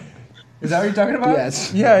here. Is that what you're talking about?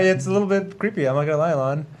 Yes. Yeah, it's a little bit creepy. I'm not gonna lie,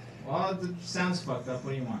 Elon. Well, it sounds fucked up.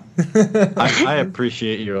 What do you want? I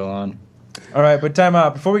appreciate you, Alon. All right, but time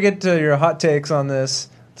out. Before we get to your hot takes on this,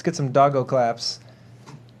 let's get some doggo claps.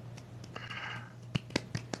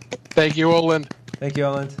 Thank you, Olin. Thank you,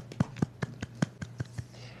 Olin.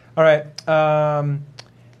 All right.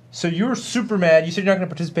 So you were super mad. You said you're not going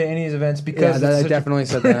to participate in any of these events because I definitely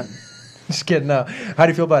said that. Just kidding. No. How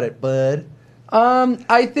do you feel about it, bud?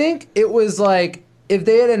 I think it was like if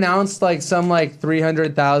they had announced some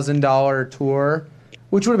 $300,000 tour,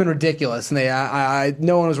 which would have been ridiculous, and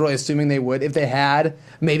no one was really assuming they would. If they had,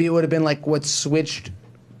 maybe it would have been like what switched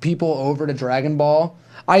people over to Dragon Ball.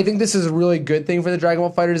 I think this is a really good thing for the Dragon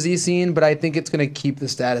Ball FighterZ scene, but I think it's going to keep the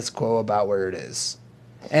status quo about where it is.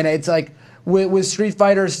 And it's like with Street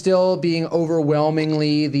Fighter still being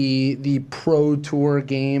overwhelmingly the pro tour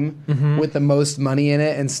game with the most money in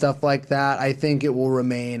it and stuff like that, I think it will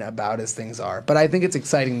remain about as things are. But I think it's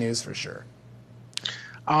exciting news for sure.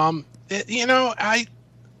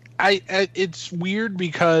 It's weird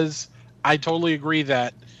because I totally agree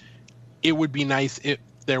that it would be nice if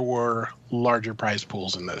there were larger prize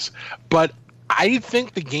pools in this. But I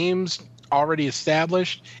think the game's already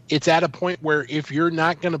established. It's at a point where if you're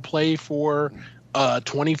not going to play for a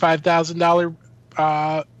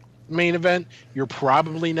 $25,000 main event, you're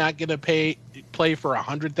probably not going to play for a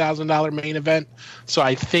 $100,000 main event. So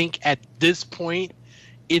I think at this point,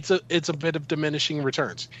 it's a bit of diminishing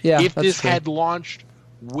returns. Yeah, if that's this true. had launched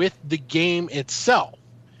with the game itself,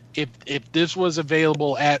 if this was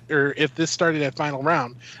available or if this started at final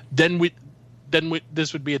round, then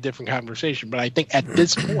this would be a different conversation. But I think at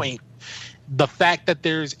this point, the fact that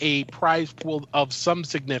there's a prize pool of some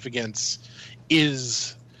significance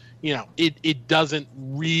is, it doesn't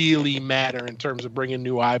really matter in terms of bringing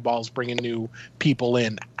new eyeballs, bringing new people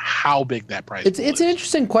in, how big that prize pool is. It's an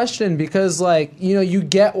interesting question because, you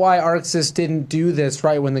get why ArcSys didn't do this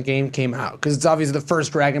right when the game came out, because it's obviously the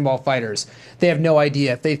first Dragon Ball FighterZ. They have no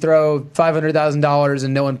idea. If they throw $500,000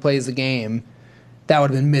 and no one plays the game, that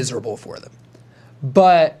would have been miserable for them.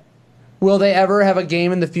 But will they ever have a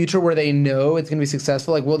game in the future where they know it's going to be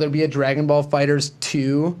successful? Will there be a Dragon Ball FighterZ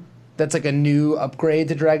 2 that's a new upgrade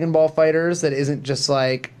to Dragon Ball FighterZ that isn't just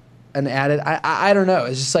an added? I don't know.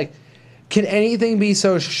 It's just can anything be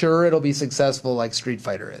so sure it'll be successful like Street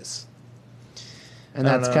Fighter is? And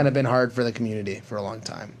that's kind of been hard for the community for a long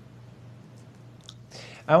time.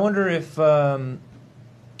 I wonder if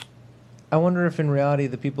in reality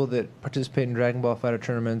the people that participate in Dragon Ball Fighter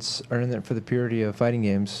tournaments are in there for the purity of fighting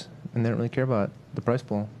games, and they don't really care about the prize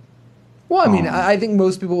pool. Well, I think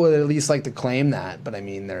most people would at least like to claim that, but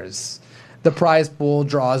there's the prize pool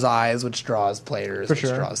draws eyes, which draws players, for which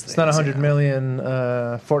sure. draws things. It's not 100 million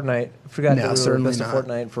Fortnite. Forgot that we were certainly best of not.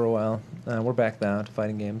 Fortnite for a while. We're back now to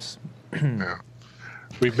fighting games. Yeah.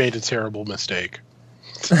 We've made a terrible mistake.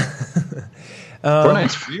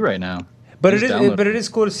 Fortnite's free right now. But Just it download is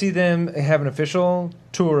cool to see them have an official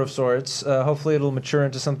tour of sorts. Hopefully, it'll mature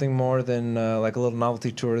into something more than a little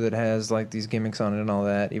novelty tour that has these gimmicks on it and all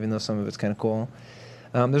that. Even though some of it's kind of cool,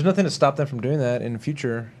 there's nothing to stop them from doing that in the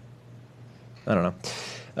future. I don't know,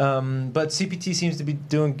 but CPT seems to be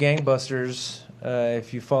doing gangbusters.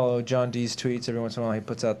 If you follow John D's tweets, every once in a while he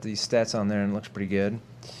puts out these stats on there and it looks pretty good.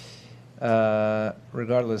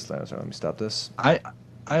 Regardless, let me stop this.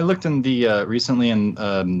 I looked in the recently in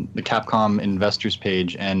the Capcom investors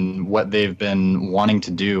page and what they've been wanting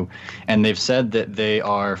to do, and they've said that they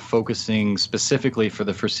are focusing specifically for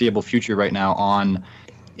the foreseeable future right now on,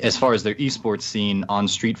 as far as their esports scene, on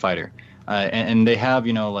Street Fighter, and they have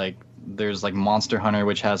there's Monster Hunter,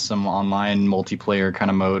 which has some online multiplayer kind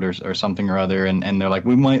of mode or something or other, and they're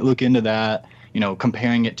we might look into that.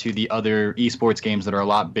 Comparing it to the other esports games that are a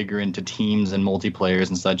lot bigger into teams and multiplayers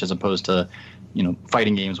and such, as opposed to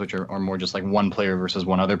fighting games, which are more just one player versus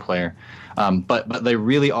one other player. But they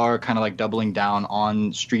really are kind of doubling down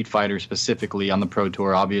on Street Fighter specifically on the Pro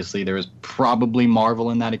Tour. Obviously, there was probably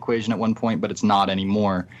Marvel in that equation at one point, but it's not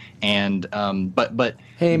anymore. And but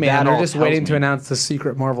hey man, they're just waiting to announce the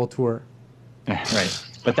secret Marvel tour. Right.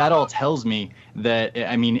 But that all tells me that,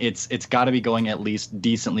 it's got to be going at least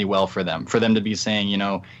decently well for them to be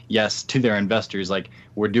saying, yes, to their investors,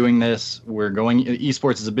 we're doing this, we're going,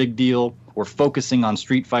 esports is a big deal, we're focusing on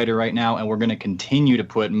Street Fighter right now, and we're going to continue to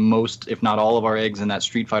put most, if not all of our eggs in that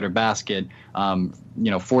Street Fighter basket,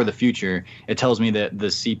 for the future. It tells me that the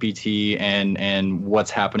CPT and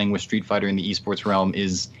what's happening with Street Fighter in the esports realm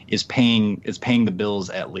is paying the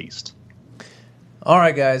bills at least. All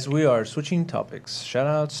right, guys, we are switching topics.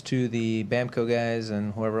 Shout-outs to the Bamco guys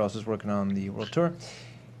and whoever else is working on the World Tour.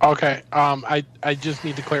 Okay, I just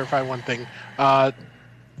need to clarify one thing.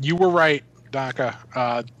 You were right,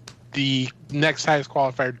 Donka. The next highest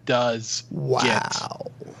qualifier does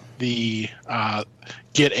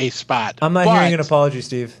get a spot. I'm not hearing an apology,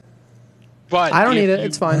 Steve. But I don't need it.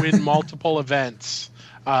 It's fine. Win multiple events.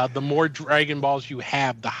 The more Dragon Balls you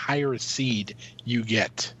have, the higher seed you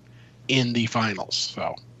get in the finals.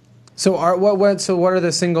 So what are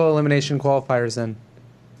the single elimination qualifiers then?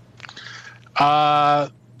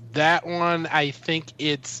 That one, I think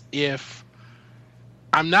it's if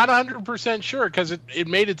I'm not 100% sure, because it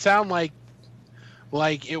made it sound like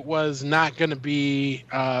it was not going to be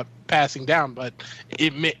passing down, but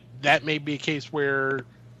that may be a case where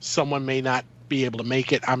someone may not be able to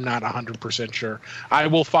make it. I'm not 100% sure. I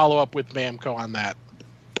will follow up with Bamco on that.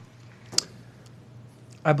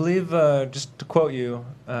 I believe, just to quote you,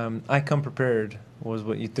 "I come prepared" was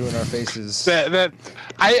what you threw in our faces.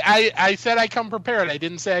 I said I come prepared. I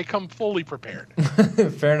didn't say I come fully prepared.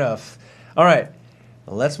 Fair enough. All right,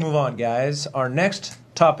 let's move on, guys. Our next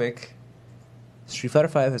topic: Street Fighter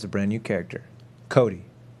V has a brand new character, Cody.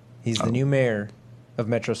 He's the new mayor of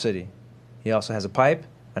Metro City. He also has a pipe,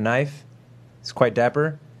 a knife. He's quite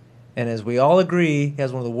dapper. And as we all agree, he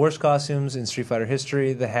has one of the worst costumes in Street Fighter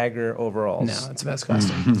history, the Haggar overalls. No, it's the best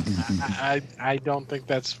costume. I don't think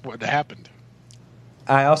that's what happened.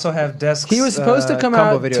 I also have Desk's He was supposed to come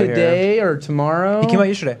out today or tomorrow. He came out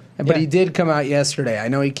yesterday. But he did come out yesterday. I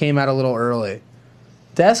know he came out a little early.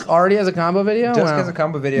 Desk already has a combo video? Desk Wow. has a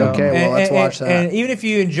combo video. Okay, well, let's watch that. And even if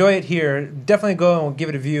you enjoy it here, definitely go and give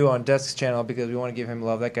it a view on Desk's channel because we want to give him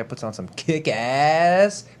love. That guy puts on some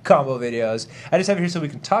kick-ass combo videos. I just have it here so we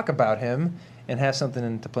can talk about him and have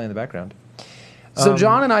something to play in the background. So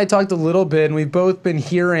John and I talked a little bit, and we've both been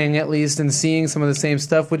hearing, at least, and seeing some of the same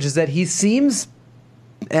stuff, which is that he seems,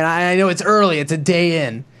 and I know it's early, it's a day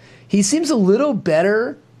in, he seems a little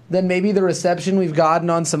better than maybe the reception we've gotten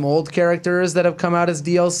on some old characters that have come out as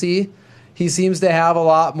DLC. He seems to have a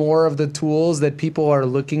lot more of the tools that people are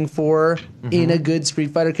looking for in a good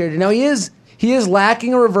Street Fighter character. Now, he is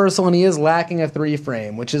lacking a reversal, and he is lacking a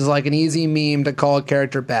 3-frame, which is like an easy meme to call a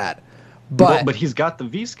character bad. But he's got the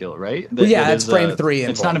V skill, right? It's frame 3.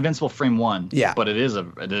 It's not invincible frame 1. Yeah, but it is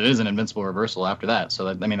an invincible reversal after that.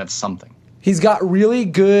 So that's something. He's got really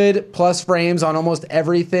good plus frames on almost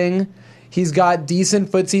everything. He's got decent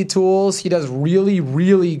footsie tools. He does really,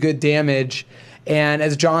 really good damage. And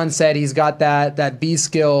as John said, he's got that V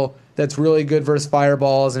skill that's really good versus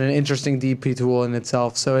fireballs and an interesting DP tool in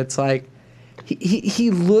itself. So it's like he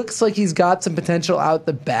looks like he's got some potential out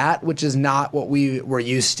the bat, which is not what we were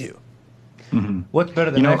used to. Mm-hmm. What's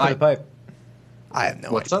better, the knife or the pipe? I have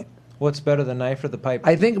no What's idea. up? What's better, the knife or the pipe?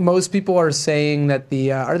 I think most people are saying that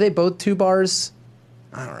are they both 2 bars?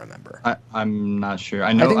 I don't remember. I'm not sure.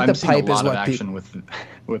 I know think I'm the seeing a pipe is lot of what action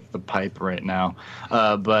with the pipe right now,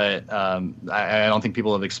 but I don't think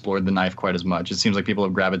people have explored the knife quite as much. It seems like people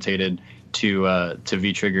have gravitated to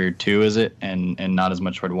V Trigger 2, is it, and not as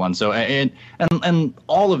much toward 1. So and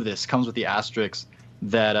all of this comes with the asterisk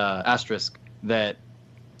that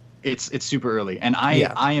it's super early, and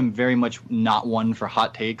I am very much not one for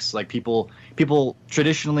hot takes. Like people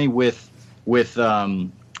traditionally with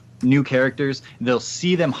new characters, they'll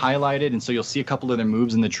see them highlighted, and so you'll see a couple of their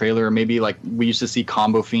moves in the trailer, or maybe like we used to see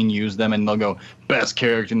Combo Fiend use them, and they'll go best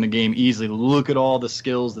character in the game easily. Look at all the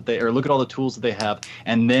skills look at all the tools that they have,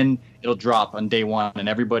 and then it'll drop on day 1, and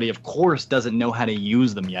everybody, of course, doesn't know how to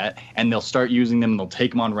use them yet, and they'll start using them, and they'll take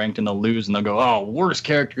them on ranked, and they'll lose, and they'll go, oh, worst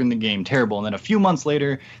character in the game, terrible. And then a few months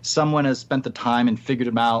later, someone has spent the time and figured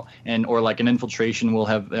them out, or like an infiltration will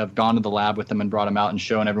have gone to the lab with them and brought them out and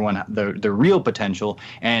shown everyone the real potential,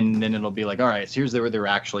 and then it'll be like, all right, so here's where they're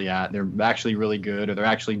actually at. They're actually really good, or they're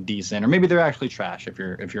actually decent, or maybe they're actually trash if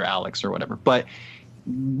you're Alex or whatever. But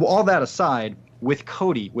all that aside, with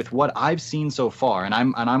Cody, with what I've seen so far, and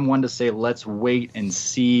I'm one to say let's wait and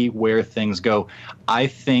see where things go. I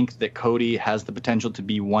think that Cody has the potential to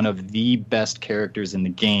be one of the best characters in the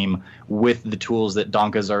game with the tools that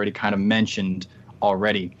Donka's already kind of mentioned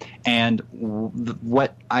already. And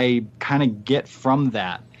what I kind of get from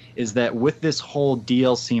that is that with this whole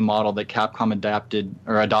DLC model that Capcom adopted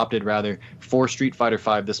for Street Fighter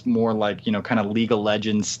V, this more like, kind of League of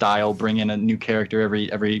Legends style, bring in a new character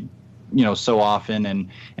every so often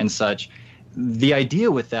and such. The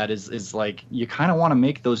idea with that is like you kind of want to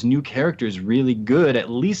make those new characters really good, at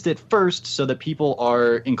least at first, so that people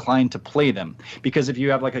are inclined to play them. Because if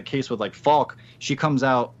you have like a case with like Falk, she comes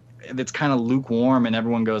out, it's kind of lukewarm, and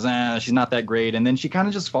everyone goes, she's not that great, and then she kind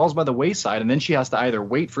of just falls by the wayside, and then she has to either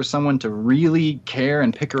wait for someone to really care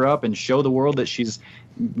and pick her up and show the world that she's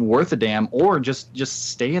worth a damn, or just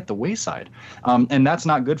stay at the wayside. And that's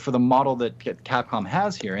not good for the model that Capcom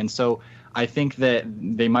has here. And so I think that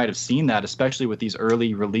they might have seen that, especially with these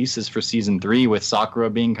early releases for Season 3, with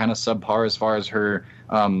Sakura being kind of subpar as far as her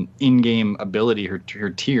in-game ability, her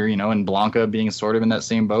tier, and Blanca being sort of in that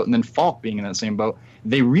same boat, and then Falk being in that same boat.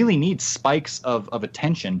 They really need spikes of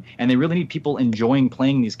attention, and they really need people enjoying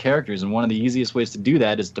playing these characters. And one of the easiest ways to do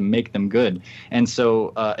that is to make them good. And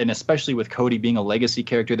so, and especially with Cody being a legacy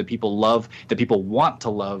character that people love, that people want to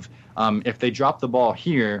love, if they drop the ball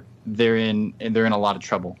here, they're in a lot of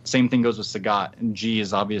trouble. Same thing goes with Sagat. And G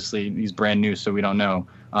is obviously, he's brand new, so we don't know.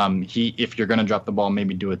 If you're going to drop the ball,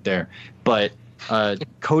 maybe do it there. But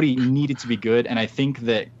Cody needed to be good, and I think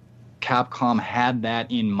that Capcom had that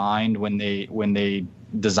in mind when they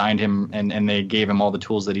designed him and they gave him all the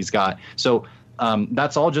tools that he's got. So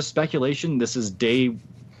that's all just speculation. This is day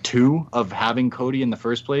 2 of having Cody in the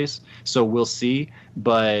first place, so we'll see.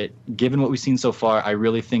 But given what we've seen so far, I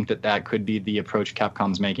really think that could be the approach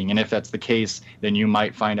Capcom's making. And if that's the case, then you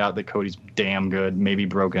might find out that Cody's damn good, maybe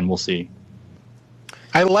broken. We'll see.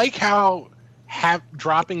 I like how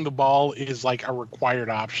dropping the ball is like a required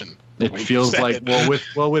option. It feels like with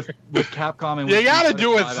Capcom, and you got to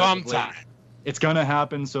do it sometime. It's gonna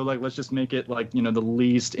happen, so like let's just make it like the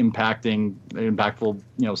least impactful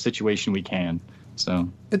situation we can. So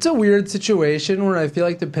it's a weird situation where I feel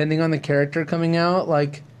like depending on the character coming out,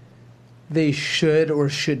 like they should or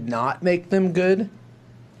should not make them good.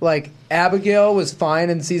 like Abigail was fine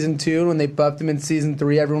in season 2, and when they buffed him in season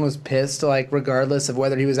 3, everyone was pissed, like regardless of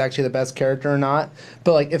whether he was actually the best character or not.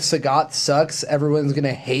 But like if Sagat sucks, everyone's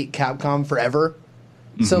gonna hate Capcom forever.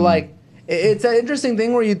 So like it's an interesting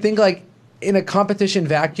thing where you think like in a competition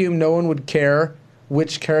vacuum, no one would care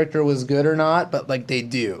which character was good or not, but like they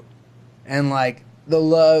do, and like the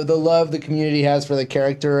love the community has for the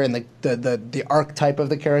character and the archetype of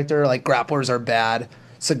the character, like grapplers are bad,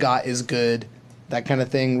 Sagat is good. That kind of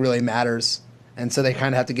thing really matters, and so they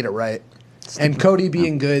kind of have to get it right. And Cody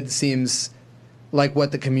being good seems like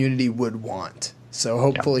what the community would want. So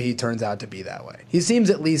hopefully he turns out to be that way. He seems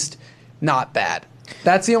at least not bad.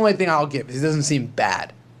 That's the only thing I'll give. He doesn't seem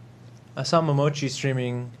bad. I saw Momochi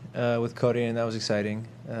streaming with Cody, and that was exciting.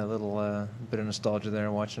 A little bit of nostalgia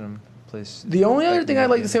there watching him play. The only other thing I'd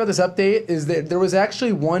like to say about this update is that there was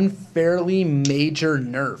actually one fairly major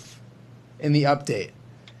nerf in the update.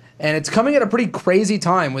 And it's coming at a pretty crazy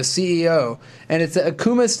time with CEO. And it's a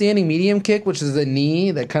Akuma standing medium kick, which is a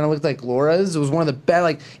knee that kind of looked like Laura's. It was one of the best,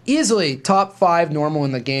 like easily top 5 normal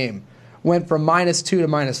in the game. Went from -2 to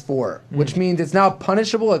 -4, which means it's now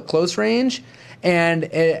punishable at close range. And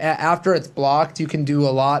after it's blocked, you can do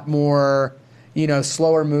a lot more,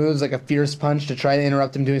 slower moves like a fierce punch to try to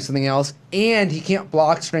interrupt him doing something else. And he can't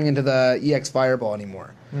block string into the EX Fireball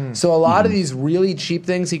anymore. So a lot of these really cheap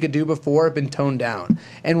things he could do before have been toned down.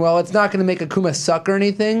 And while it's not going to make Akuma suck or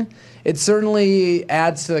anything, it certainly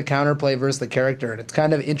adds to the counterplay versus the character. And it's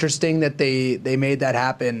kind of interesting that they made that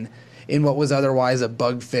happen in what was otherwise a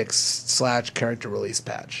bug fix / character release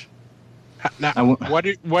patch. Now, what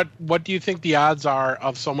do you think the odds are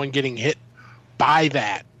of someone getting hit by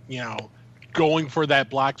that? Going for that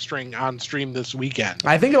block string on stream this weekend.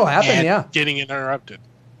 I think it'll happen. And yeah, getting interrupted.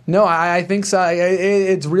 No, I think so.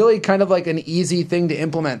 It's really kind of like an easy thing to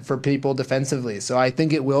implement for people defensively. So I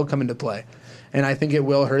think it will come into play, and I think it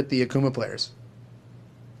will hurt the Akuma players.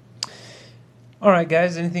 All right,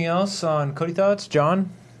 guys. Anything else on Cody thoughts, John?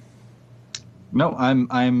 No,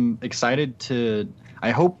 I'm excited to. I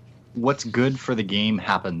hope what's good for the game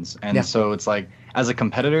happens, and so it's like as a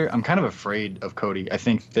competitor, I'm kind of afraid of Cody. I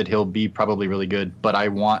think that he'll be probably really good, but I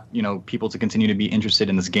want people to continue to be interested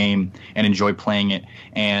in this game and enjoy playing it.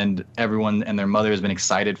 And everyone and their mother has been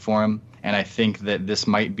excited for him, and I think that this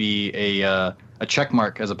might be a check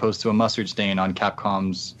mark as opposed to a mustard stain on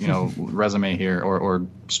Capcom's resume here or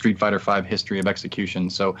Street Fighter V history of execution.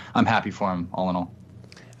 So I'm happy for him all in all.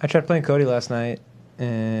 I tried playing Cody last night,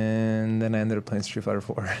 and then I ended up playing Street Fighter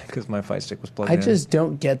 4 because my fight stick was plugged in. I just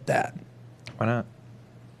don't get that. Why not?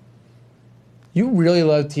 You really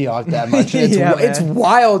love T-Hawk that much. And it's man.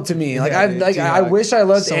 wild to me. Like I wish I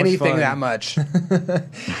loved So anything fun. that much.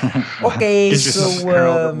 Okay, It's just so a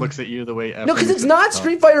girl that looks at you the way. No, because it's not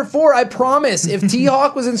Street Fighter 4. I promise. If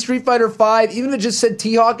T-Hawk was in Street Fighter 5, even if it just said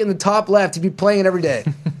T-Hawk in the top left, he'd be playing it every day.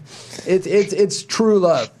 It's true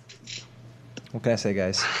love. what can I say,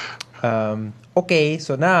 guys? Okay,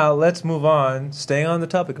 so now let's move on. Staying on the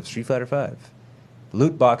topic of Street Fighter 5.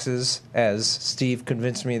 Loot boxes, as Steve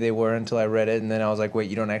convinced me they were until I read it, and then I was like, wait,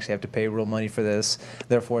 you don't actually have to pay real money for this,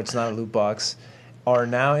 therefore it's not a loot box, are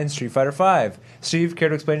now in Street Fighter 5. Steve, care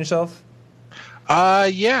to explain yourself?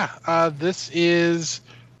 This is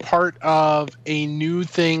part of a new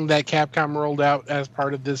thing that Capcom rolled out as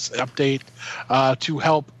part of this update to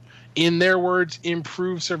help, in their words,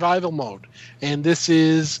 improve survival mode. And this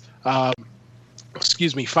is,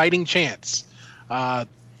 Fighting Chance.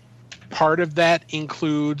 Part of that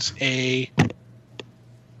includes a...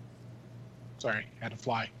 Sorry, had to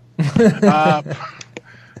fly.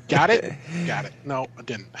 Got it? Got it. No, I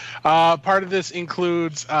didn't. Part of this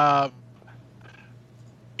includes an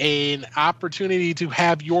opportunity to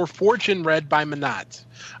have your fortune read by Menat.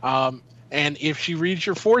 And if she reads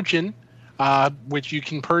your fortune, which you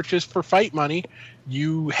can purchase for fight money,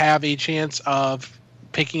 you have a chance of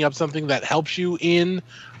picking up something that helps you in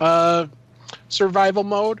survival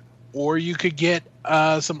mode, or you could get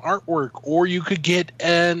some artwork, or you could get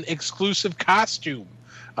an exclusive costume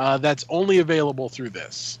that's only available through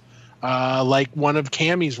this, like one of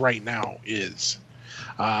Cammy's right now is.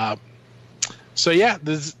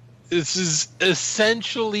 This is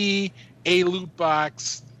essentially a loot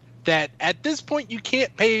box that at this point you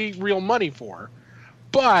can't pay real money for,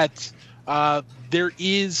 but there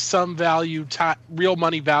is some value, real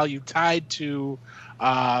money value tied to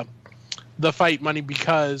the fight money,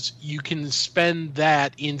 because you can spend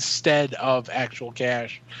that instead of actual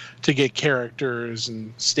cash to get characters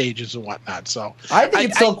and stages and whatnot. So I think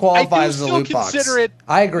it still qualifies as a loot box. Consider it.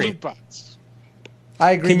 I agree. Loot box.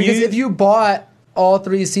 I agree, because if you bought all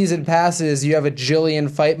 3 season passes, you have a jillion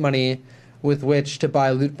fight money with which to buy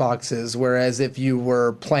loot boxes, whereas if you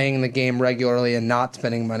were playing the game regularly and not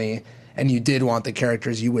spending money and you did want the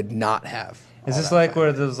characters, you would not have. Is this like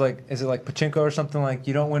where there's like, is it like pachinko or something, like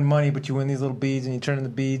you don't win money but you win these little beads and you turn in the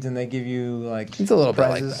beads and they give you like It's a little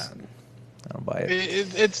prizes? bit like that. I don't buy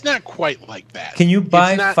it. It's not quite like that. Can you It's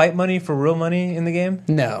buy not- fight money for real money in the game?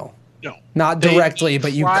 No. No. Not They directly,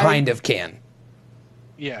 but you tried- kind of can.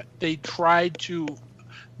 Yeah, they tried to.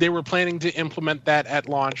 They were planning to implement that at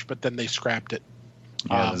launch, but then they scrapped it.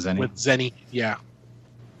 Yeah, Zenny. With Zenny, yeah.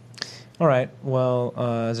 All right. Well,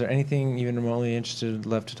 is there anything even remotely interested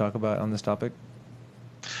left to talk about on this topic?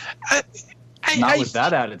 Not with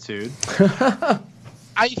that attitude.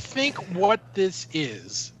 I think what this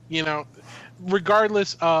is,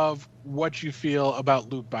 regardless of what you feel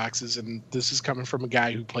about loot boxes, and this is coming from a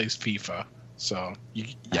guy who plays FIFA, so you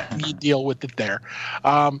deal with it there.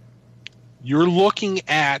 You're looking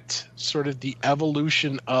at sort of the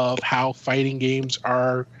evolution of how fighting games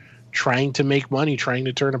are trying to make money, trying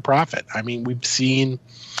to turn a profit. I mean, we've seen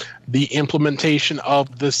the implementation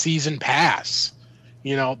of the season pass.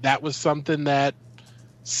 That was something that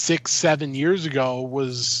 6-7 years ago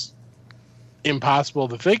was impossible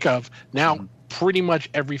to think of. Now, pretty much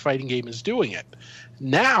every fighting game is doing it.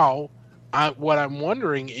 Now, what I'm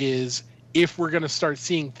wondering is if we're going to start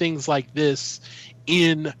seeing things like this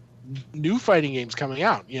in new fighting games coming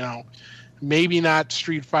out. Maybe not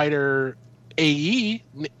Street Fighter AE,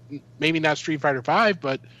 maybe not Street Fighter 5,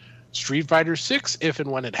 but Street Fighter 6, if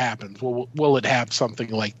and when it happens. Will it have something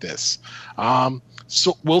like this?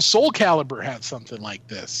 So will Soul Calibur have something like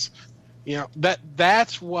this?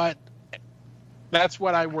 That's what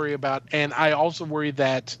I worry about, and I also worry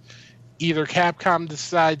that either Capcom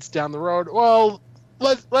decides down the road, well,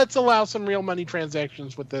 let's allow some real money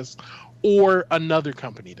transactions with this, or another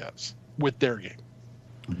company does with their game.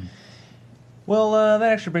 Well, that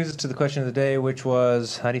actually brings us to the question of the day, which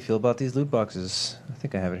was, how do you feel about these loot boxes? I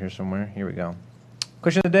think I have it here somewhere. Here we go.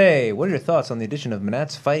 Question of the day. What are your thoughts on the addition of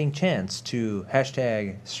Manat's Fighting Chance to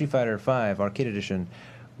hashtag Street Fighter 5 Arcade Edition?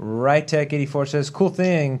 RightTech84 says, cool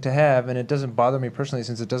thing to have, and it doesn't bother me personally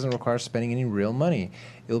since it doesn't require spending any real money.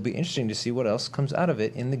 It will be interesting to see what else comes out of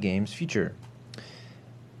it in the game's future.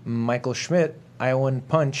 Michael Schmidt, Iowan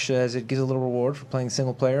Punch, says it gives a little reward for playing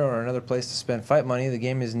single player or another place to spend fight money. The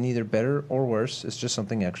game is neither better or worse. It's just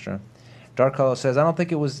something extra. Dark Hollow says, I don't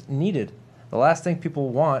think it was needed. The last thing people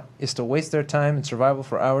want is to waste their time in survival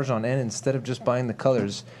for hours on end instead of just buying the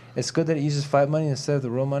colors. It's good that it uses fight money instead of the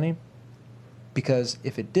real money, because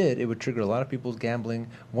if it did, it would trigger a lot of people's gambling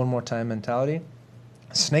one more time mentality.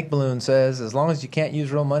 Snake Balloon says, as long as you can't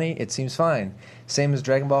use real money, it seems fine. Same as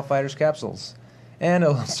Dragon Ball FighterZ capsules. And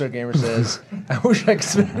Lone Star Gamer says, I wish I could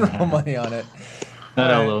spend real money on it.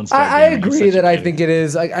 I agree that I think it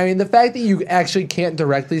is. I mean, the fact that you actually can't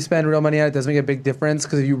directly spend real money on it does make a big difference,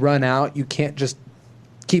 because if you run out, you can't just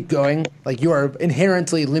keep going. Like, you are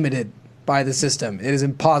inherently limited by the system. It is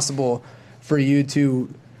impossible for you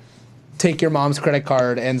to take your mom's credit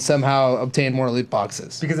card and somehow obtain more loot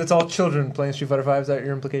boxes. Because it's all children playing Street Fighter 5. Is that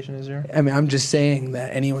your implication, is there? I mean, I'm just saying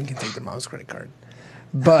that anyone can take their mom's credit card.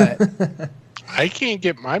 But I can't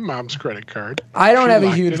get my mom's credit card. I don't She have a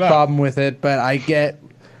locked huge it up. problem with it, but I get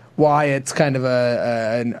why it's kind of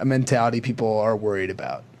a mentality people are worried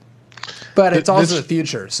about. But it's also the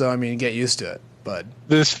future, so I mean, get used to it. But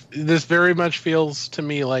This very much feels to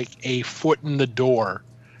me like a foot in the door,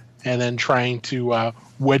 and then trying to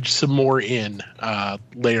wedge some more in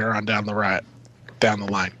later on down the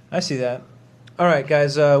line. I see that. All right,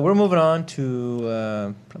 guys, we're moving on to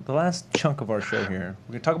the last chunk of our show here.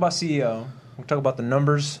 We're going to talk about CEO. We're going to talk about the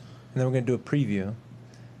numbers, and then we're going to do a preview.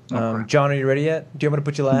 John, are you ready yet? Do you want me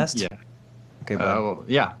to put you last? Yeah. Okay, Well,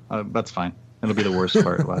 yeah, that's fine. It'll be the worst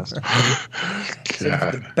part last. save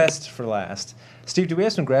the best for last. Steve, do we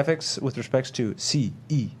have some graphics with respects to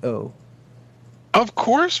CEO? Of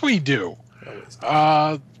course we do.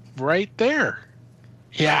 Right there.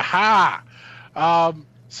 Yeah.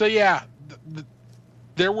 So yeah,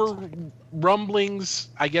 there were rumblings,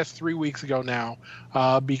 I guess 3 weeks ago now,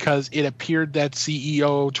 because it appeared that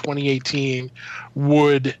CEO 2018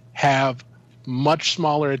 would have much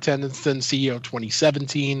smaller attendance than CEO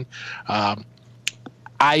 2017.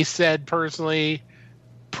 I said personally,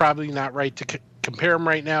 probably not right to compare them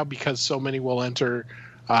right now, because so many will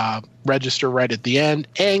register right at the end.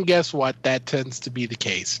 And guess what? That tends to be the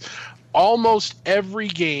case. Almost every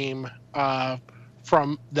game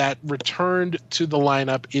from that returned to the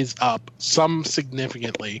lineup is up, some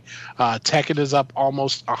significantly. Tekken is up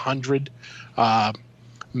almost 100.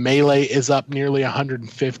 Melee is up nearly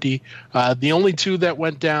 150. The only two that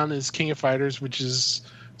went down is King of Fighters, which is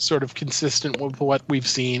sort of consistent with what we've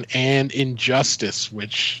seen, and Injustice,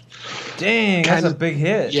 which Dang, that's a big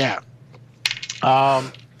hit. yeah.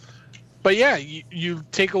 But yeah, you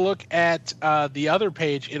take a look at the other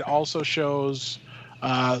page. It also shows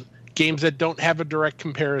games that don't have a direct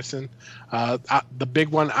comparison. The big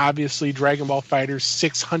one, obviously, Dragon Ball FighterZ,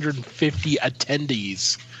 650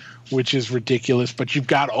 attendees, which is ridiculous. But you've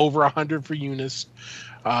got over 100 for Eunice.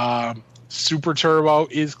 Super Turbo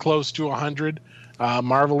is close to 100.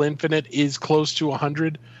 Marvel Infinite is close to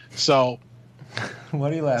 100. So What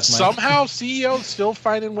do you laugh, Mike? somehow CEO's still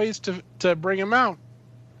finding ways to bring them out.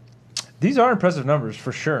 These are impressive numbers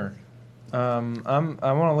for sure. I want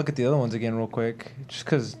to look at the other ones again real quick, just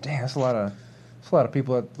because, dang, that's a lot of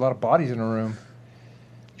people, a lot of bodies in a room.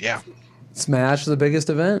 Yeah. Smash the biggest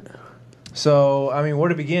event. So, I mean, where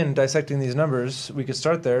to begin dissecting these numbers? We could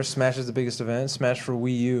start there. Smash is the biggest event. Smash for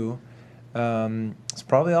Wii U. It's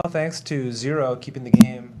probably all thanks to Zero keeping the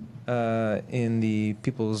game in the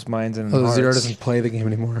people's minds and hearts. Zero doesn't play the game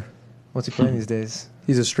anymore. What's he playing these days?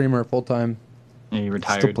 He's a streamer full time. Yeah, he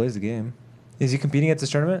retired. Still plays the game. Is he competing at this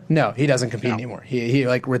tournament? No, he doesn't compete anymore. He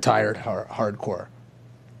like retired hardcore.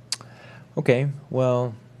 Okay,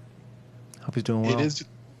 well, hope he's doing well. It is.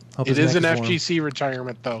 Hope It his is an neck warm. FGC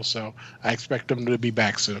retirement though, so I expect him to be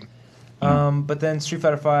back soon. But then Street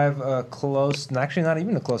Fighter V, close, actually not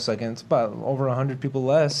even a close second. It's about over 100 people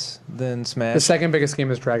less than Smash. The second biggest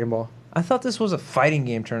game is Dragon Ball. I thought this was a fighting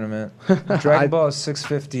game tournament. Dragon Ball is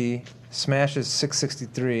 650, Smash is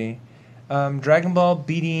 663. Dragon Ball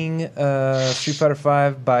beating Street Fighter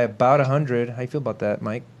V by about 100. How you feel about that,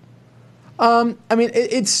 Mike? I mean,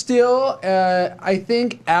 it's still. I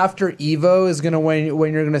think after Evo is gonna when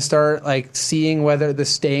you're gonna start like seeing whether the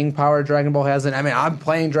staying power Dragon Ball has. And I mean, I'm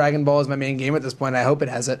playing Dragon Ball as my main game at this point. I hope it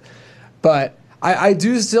has it, but I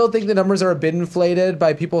do still think the numbers are a bit inflated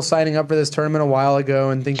by people signing up for this tournament a while ago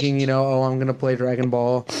and thinking, oh, I'm gonna play Dragon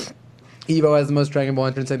Ball. Evo has the most Dragon Ball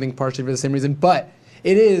entrants, I think, partially for the same reason, but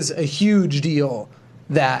it is a huge deal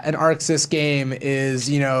that an ArcSys game is,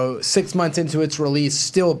 6 months into its release,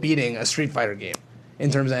 still beating a Street Fighter game in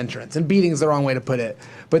terms of entrants. And beating is the wrong way to put it,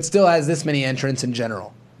 but still has this many entrants in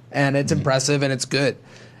general. And it's impressive and it's good.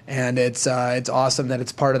 And it's awesome that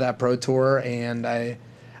it's part of that Pro Tour. And I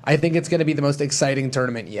think it's going to be the most exciting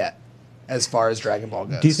tournament yet as far as Dragon Ball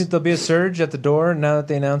goes. Do you think there'll be a surge at the door now that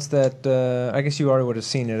they announced that? I guess you already would have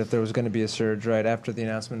seen it if there was going to be a surge right after the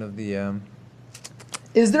announcement of the.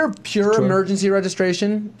 Is there pure Sure. emergency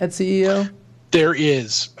registration at CEO? There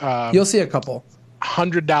is You'll see a couple.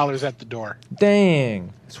 $100 at the door.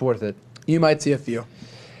 Dang, it's worth it. You might see a few.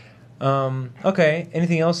 Okay,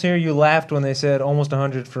 anything else here? You laughed when they said almost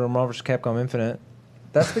 100 for Marvel vs. Capcom Infinite.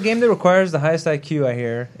 That's the game that requires the highest IQ, I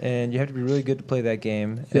hear, and you have to be really good to play that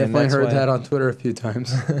game. And Definitely that's heard why- that on Twitter a few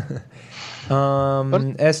times. ST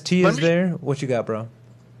let is me- there. What you got, bro?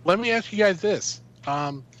 Let me ask you guys this.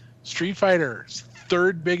 Street Fighter's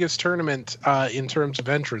third biggest tournament in terms of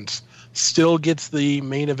entrants still gets the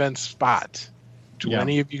main event spot. Do Yeah.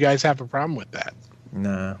 any of you guys have a problem with that?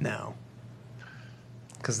 Nah, No.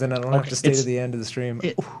 because then I don't have to stay to It's- the end of the stream.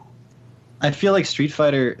 I feel like Street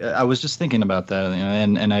Fighter. I was just thinking about that,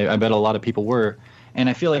 and I bet a lot of people were. And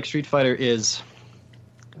I feel like Street Fighter is,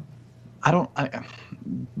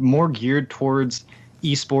 more geared towards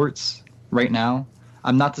esports right now.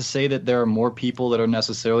 I'm not to say that there are more people that are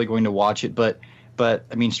necessarily going to watch it, but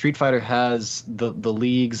I mean, Street Fighter has the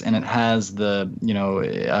leagues, and it has the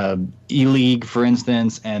E-League, for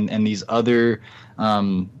instance, and these other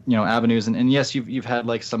avenues. And yes, you've had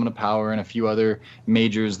like Summon of Power and a few other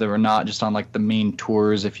majors that were not just on like the main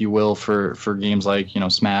tours, if you will, for games like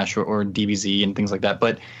Smash or DBZ and things like that.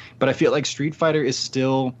 But I feel like Street Fighter is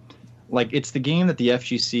still like, it's the game that the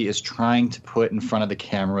FGC is trying to put in front of the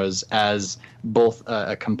cameras as both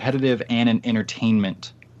a competitive and an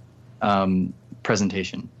entertainment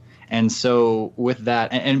presentation. And so with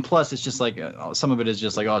that, and plus it's just like some of it is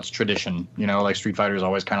just like, it's tradition, like Street Fighter is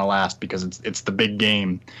always kind of last because it's the big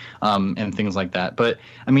game, and things like that. But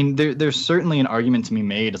I mean, there's certainly an argument to be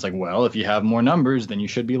made. It's like, well, if you have more numbers, then you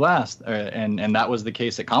should be last, and that was the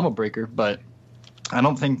case at Combo Breaker. But I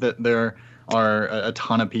don't think that there are a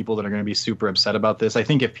ton of people that are going to be super upset about this. I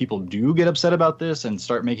think if people do get upset about this and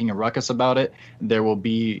start making a ruckus about it, there will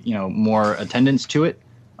be more attendance to it.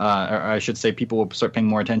 Or I should say people will start paying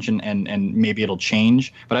more attention, and maybe it'll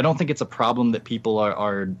change. But I don't think it's a problem that people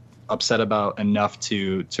are upset about enough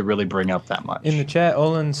to really bring up that much. In the chat,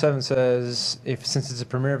 Olin7 says since it's a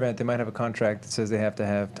premiere event, they might have a contract that says they have to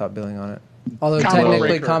have top billing on it. Although Combo technically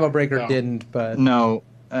Breaker. Combo Breaker No. didn't, but No,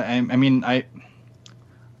 I mean,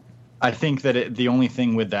 I think that the only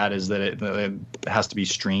thing with that is that it has to be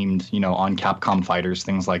streamed, on Capcom Fighters,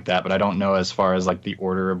 things like that. But I don't know as far as like the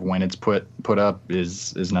order of when it's put up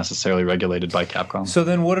is necessarily regulated by Capcom. So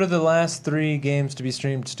then, what are the last 3 games to be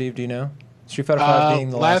streamed, Steve? Do you know? Street Fighter 5 being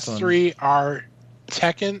the last one. Last 3 are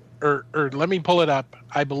Tekken, or let me pull it up.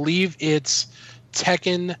 I believe it's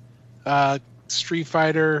Tekken, Street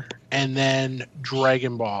Fighter, and then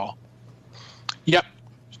Dragon Ball. Yep,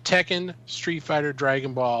 Tekken, Street Fighter,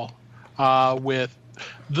 Dragon Ball. With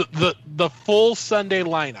the full Sunday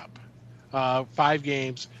lineup, 5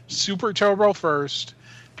 games. Super Turbo first,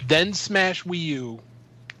 then Smash Wii U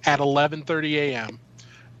at 11:30 a.m.,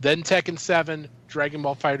 then Tekken 7, Dragon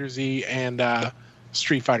Ball Fighter Z, and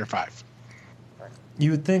Street Fighter 5.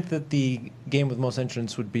 You would think that the game with most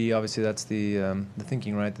entrants would be, obviously that's the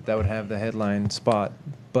thinking, right? That would have the headline spot,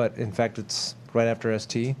 but in fact it's right after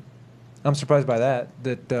ST. I'm surprised by that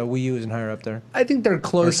Wii U isn't higher up there. I think they're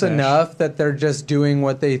close enough that they're just doing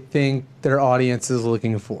what they think their audience is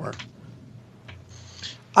looking for.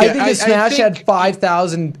 I think if Smash had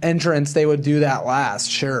 5,000 entrants, they would do that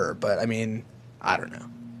last, sure. But, I mean, I don't know.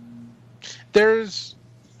 There's...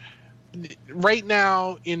 Right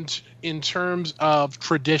now, in terms of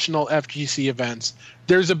traditional FGC events,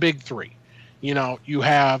 there's a big 3. You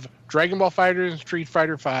have Dragon Ball FighterZ and Street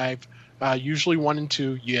Fighter 5, usually 1 and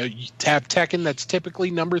 2. You have Tekken, that's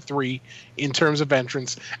typically number 3 in terms of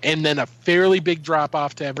entrance, and then a fairly big drop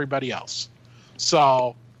off to everybody else.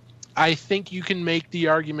 So I think you can make the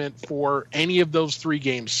argument for any of those 3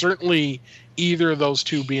 games, certainly either of those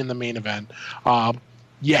 2 being the main event.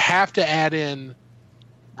 You have to add in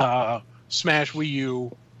Smash Wii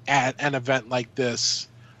U at an event like this.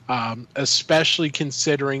 Especially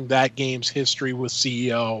considering that game's history with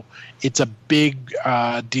CEO. It's a big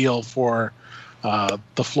deal for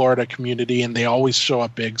the Florida community, and they always show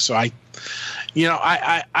up big. So I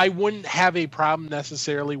wouldn't have a problem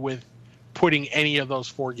necessarily with putting any of those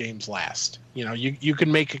 4 games last. You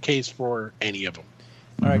can make a case for any of them.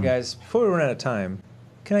 All right, guys, before we run out of time,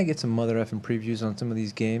 can I get some mother effing previews on some of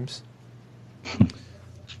these games?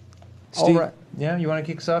 Steve, All right. Yeah, you want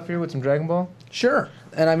to kick us off here with some Dragon Ball? Sure.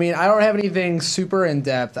 And I mean, I don't have anything super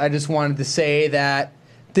in-depth. I just wanted to say that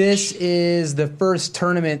this is the first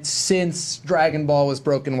tournament since Dragon Ball was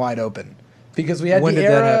broken wide open. Because we had when the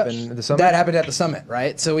did era... that happen? The Summit? That happened at the Summit,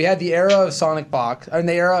 right? So we had the era of Sonic Fox, and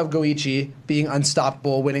the era of Goichi being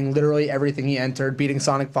unstoppable, winning literally everything he entered, beating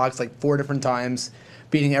Sonic Fox like 4 different times,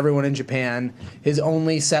 beating everyone in Japan. His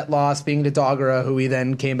only set loss being to Dogura, who he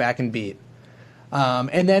then came back and beat.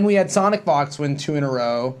 And then we had Sonic Fox win 2 in a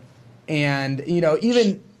row. And,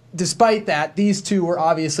 even despite that, these 2 were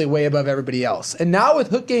obviously way above everybody else. And now with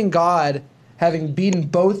Hook Gang God having beaten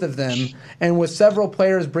both of them, and with several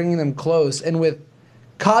players bringing them close, and with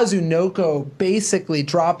Kazunoko basically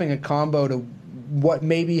dropping a combo to what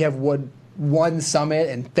maybe have won Summit,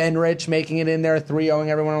 and Fenrich making it in there, 3-0ing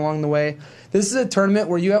everyone along the way. This is a tournament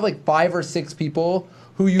where you have like 5 or 6 people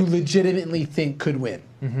who you legitimately think could win.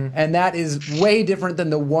 Mm-hmm. And that is way different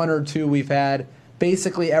than the 1 or 2 we've had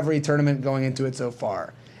basically every tournament going into it so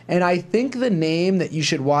far. And I think the name that you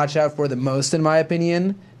should watch out for the most, in my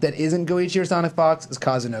opinion, that isn't Goichi or Sonic Fox, is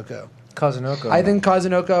Kazunoko. I think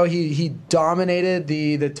Kazunoko, he dominated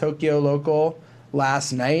the Tokyo local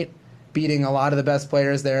last night, beating a lot of the best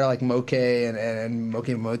players there, like Moke and Moke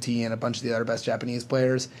Moti and a bunch of the other best Japanese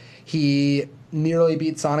players. He nearly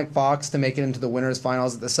beat Sonic Fox to make it into the winners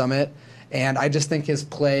finals at the Summit. And I just think his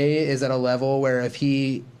play is at a level where if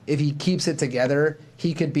he keeps it together,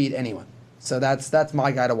 he could beat anyone. So that's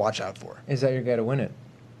my guy to watch out for. Is that your guy to win it?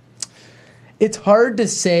 It's hard to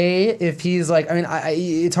say if he's like... I mean,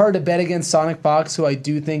 it's hard to bet against Sonic Fox, who I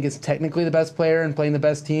do think is technically the best player and playing the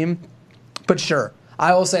best team. But sure,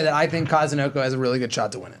 I will say that I think Kazunoko has a really good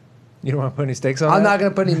shot to win it. You don't want to put any stakes on it? I'm not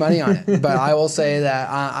going to put any money on it, but I will say that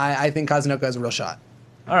I think Kazunoko has a real shot.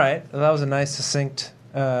 All right. Well, that was a nice, succinct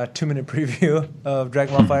 2-minute preview of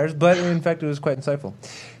Dragon Ball Fighters, but in fact, it was quite insightful.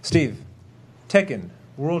 Steve, Tekken,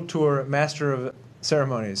 World Tour Master of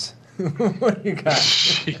Ceremonies. What do you got?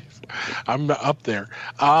 Jeez. I'm up there.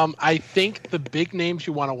 I think the big names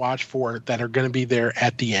you want to watch for that are going to be there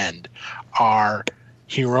at the end are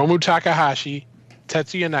Hiromu Takahashi,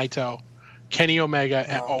 Tetsuya Naito, Kenny Omega,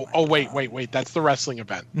 and wait, that's the wrestling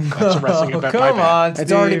event. That's a wrestling event. Come on, Steve.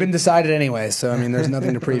 It's already been decided anyway, so I mean, there's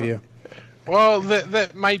nothing to preview. Well,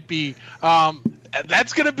 that might be.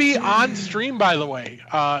 That's going to be on stream, by the way.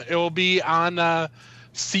 It will be on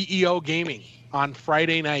CEO Gaming on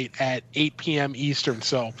Friday night at 8 p.m. Eastern.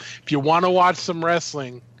 So if you want to watch some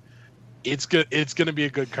wrestling, it's good. It's going to be a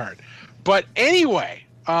good card. But anyway,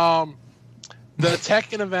 now The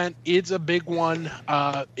Tekken event is a big one.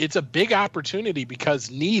 It's a big opportunity because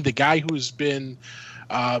Nee, the guy who's been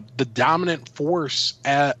the dominant force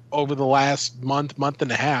over the last month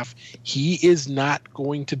and a half, he is not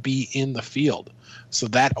going to be in the field. So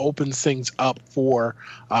that opens things up for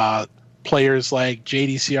players like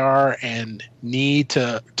JDCR and Nee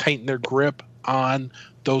to tighten their grip on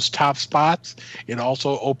those top spots. It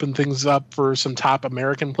also opened things up for some top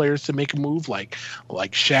American players to make a move, like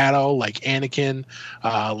Shadow, like Anakin,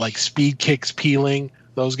 like Speed Kicks Peeling.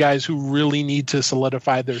 Those guys who really need to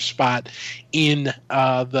solidify their spot in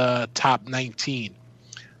the top 19.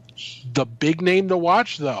 The big name to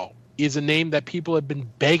watch, though, is a name that people have been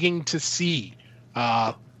begging to see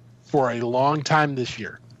for a long time this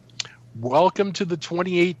year. Welcome to the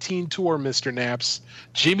 2018 tour, Mr. Naps.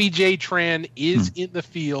 Jimmy J. Tran is in the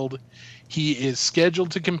field. He is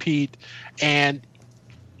scheduled to compete. And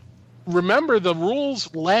remember, the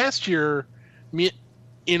rules last year,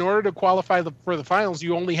 in order to qualify for the finals,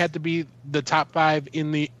 you only had to be the top 5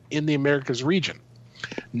 in the Americas region.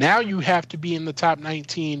 Now you have to be in the top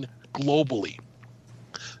 19 globally.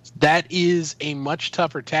 That is a much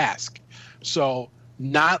tougher task. So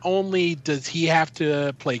not only does he have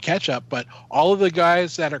to play catch up, but all of the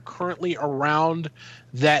guys that are currently around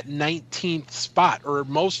that 19th spot, or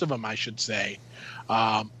most of them, I should say,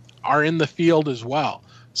 are in the field as well.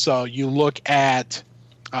 So you look at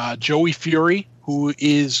Joey Fury, who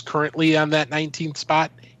is currently on that 19th spot.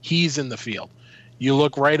 He's in the field. You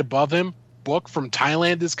look right above him, Book from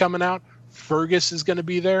Thailand is coming out. Fergus is going to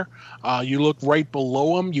be there. You look right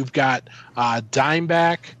below him, you've got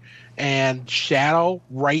Dimeback and Shadow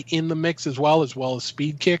right in the mix as well as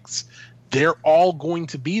Speed Kicks. They're all going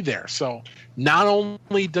to be there. So not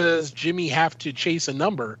only does Jimmy have to chase a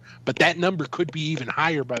number, but that number could be even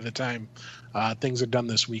higher by the time things are done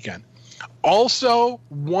this weekend. Also,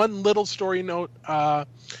 one little story note,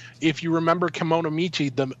 if you remember Kimono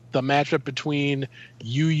Michi, the matchup between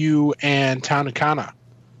Yu and Tanakana,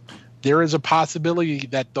 there is a possibility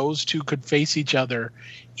that those two could face each other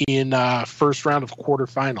in first round of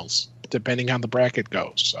quarterfinals, depending on the bracket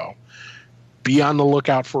goes. So be on the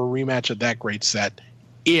lookout for a rematch of that great set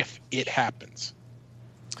if it happens.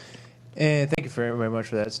 And thank you very much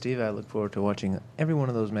for that, Steve. I look forward to watching every one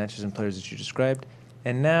of those matches and players that you described.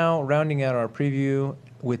 And now, rounding out our preview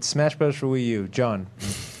with Smash Bros. For Wii U, John.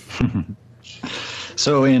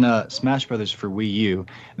 So in Smash Brothers for Wii U,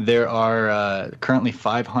 there are currently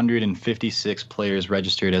 556 players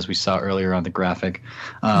registered, as we saw earlier on the graphic.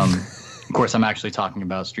 Of course, I'm actually talking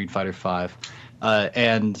about Street Fighter V.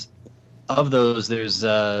 And of those, there's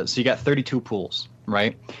so you got 32 pools,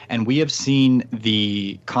 right? And we have seen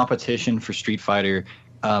the competition for Street Fighter,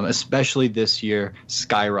 especially this year,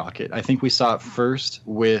 skyrocket. I think we saw it first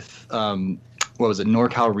with NorCal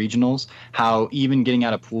Regionals, how even getting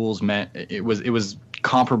out of pools meant it was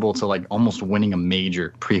comparable to like almost winning a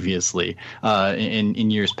major previously in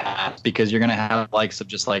years past, because you're going to have likes of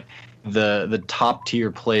just like the top tier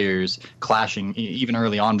players clashing even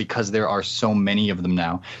early on, because there are so many of them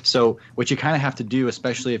now. So what you kind of have to do,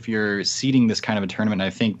 especially if you're seeding this kind of a tournament, I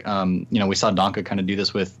think we saw Donka kind of do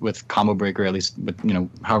this with Combo Breaker, at least with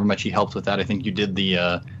however much he helped with that. I think you did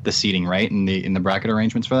the seeding, right, in the bracket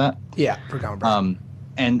arrangements for that. Yeah, for Combo Breaker.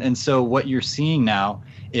 And so what you're seeing now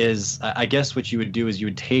is, I guess what you would do is you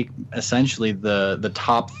would take essentially the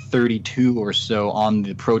top 32 or so on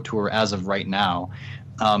the Pro Tour as of right now,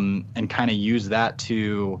 and kind of use that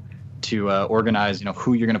to organize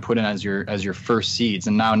who you're going to put in as your first seeds.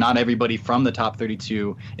 And now not everybody from the top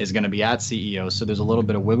 32 is going to be at CEO, so there's a little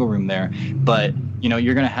bit of wiggle room there. But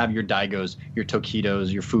you're going to have your Daigos, your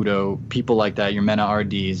Tokitos, your Fudo, people like that, your Mena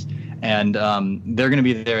RDs, and they're going to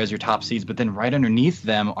be there as your top seeds. But then right underneath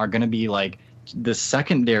them are going to be like the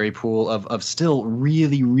secondary pool of still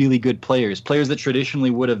really, really good players that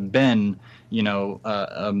traditionally would have been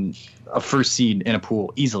a first seed in a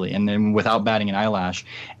pool easily, and then without batting an eyelash.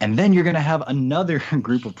 And then you're going to have another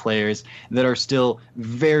group of players that are still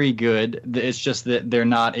very good. It's just that they're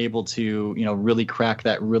not able to really crack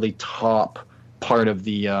that really top part of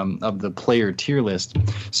the player tier list.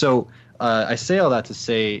 So I say all that to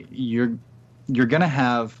say you're going to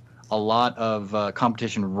have a lot of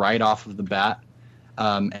competition right off of the bat.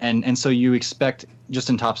 And so you expect just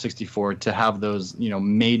in top 64 to have those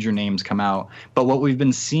major names come out. But what we've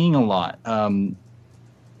been seeing a lot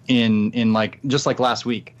in like just like last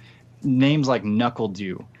week, names like Knuckle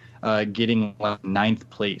Dew getting like 9th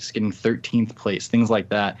place, getting 13th place, things like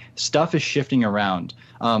that. Stuff is shifting around.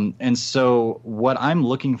 And so what I'm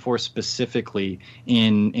looking for specifically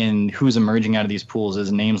in who's emerging out of these pools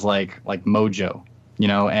is names like Mojo. you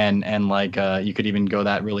know, and like you could even go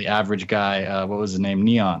that really average guy, what was his name,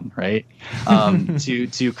 Neon, right?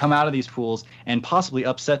 To come out of these pools and possibly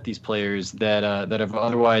upset these players that have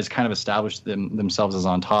otherwise kind of established themselves as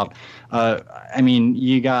on top. I mean,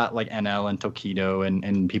 you got like NL and Tokido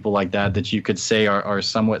and people like that you could say are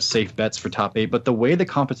somewhat safe bets for top 8, but the way the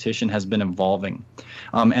competition has been evolving,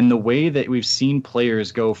 and the way that we've seen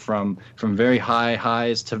players go from very high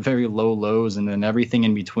highs to very low lows, and then everything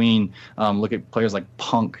in between. Look at players like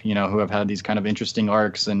Punk, you know, who have had these kind of interesting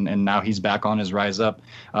arcs, and now he's back on his rise up.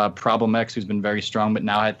 Problem X, who's been very strong, but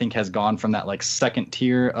now I think has gone from that like second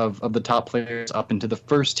tier of the top players up into the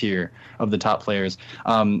first tier of the top players.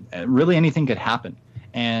 Really anything could happen.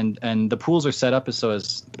 And the pools are set up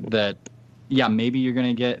as that, yeah, maybe you're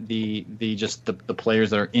going to get the players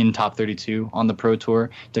that are in top 32 on the Pro Tour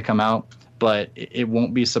to come out, but it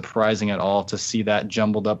won't be surprising at all to see that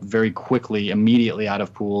jumbled up very quickly, immediately out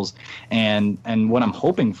of pools. And what I'm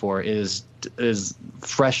hoping for is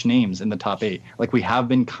fresh names in the top 8. Like we have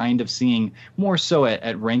been kind of seeing more so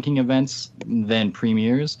at ranking events than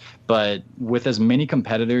premieres, but with as many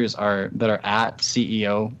competitors that are at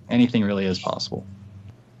CEO, anything really is possible.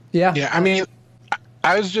 Yeah, I mean,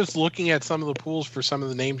 I was just looking at some of the pools for some of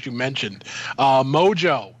the names you mentioned.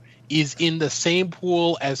 Mojo is in the same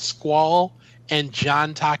pool as Squall and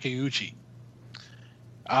John Takeuchi.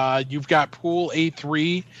 You've got pool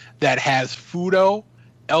A3 that has Fudo,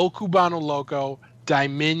 El Cubano Loco,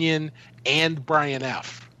 Dominion, and Brian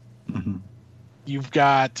F. Mm-hmm. You've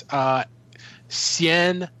got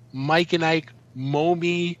Sien, Mike and Ike,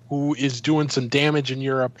 Momi, who is doing some damage in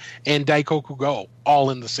Europe, and Daikoku Go, all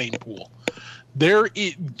in the same pool.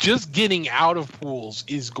 Just getting out of pools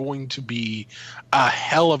is going to be a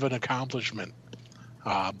hell of an accomplishment.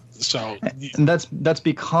 And that's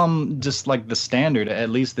become just like the standard, at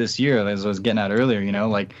least this year, as I was getting at earlier. You know,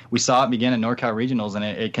 like we saw it begin at NorCal Regionals, and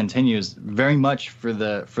it continues very much for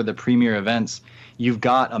the premier events. You've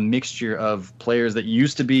got a mixture of players that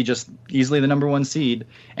used to be just easily the number 1 seed,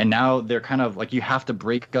 and now they're kind of like, you have to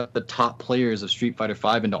break up the top players of Street Fighter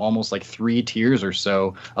V into almost like 3 tiers or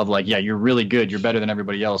so of like, yeah, you're really good, you're better than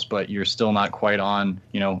everybody else, but you're still not quite on,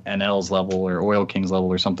 you know, NL's level or Oil King's level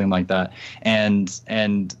or something like that. And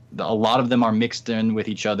a lot of them are mixed in with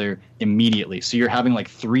each other immediately. So you're having like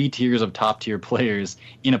 3 tiers of top tier players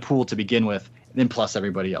in a pool to begin with, then plus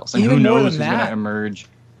everybody else. And even who more knows than who's going that. to emerge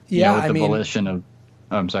Yeah, with the volition of...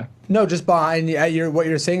 Oh, I'm sorry. No, just behind what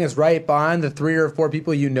you're saying is right. Behind the 3 or 4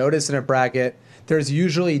 people you notice in a bracket, there's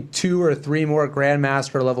usually 2 or 3 more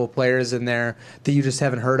Grandmaster level players in there that you just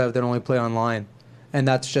haven't heard of that only play online, and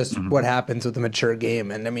that's just what happens with a mature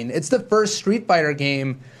game. And I mean, it's the first Street Fighter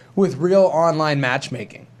game with real online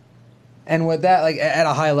matchmaking, and with that, like at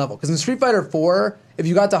a high level. Because in Street Fighter 4, if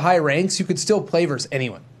you got to high ranks, you could still play versus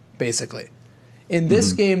anyone, basically. In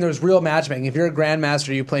this game, there's real matchmaking. If you're a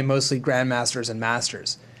Grandmaster, you play mostly Grandmasters and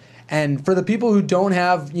Masters. And for the people who don't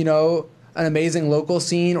have, you know, an amazing local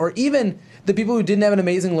scene, or even the people who didn't have an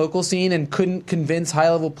amazing local scene and couldn't convince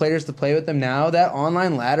high-level players to play with them now, that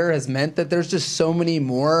online ladder has meant that there's just so many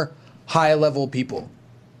more high-level people.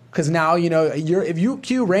 Because now, you know, if you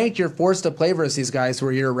queue rank, you're forced to play versus these guys who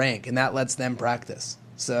are your rank, and that lets them practice.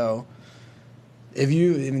 So...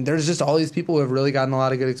 there's just all these people who have really gotten a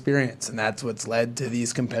lot of good experience, and that's what's led to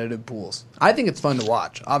these competitive pools. I think it's fun to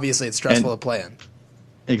watch. Obviously, it's stressful to play in.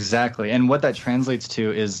 Exactly. And what that translates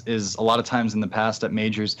to is a lot of times in the past at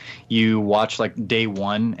majors, you watch like day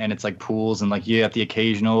 1 and it's like pools and like you have the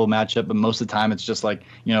occasional matchup, but most of the time it's just like,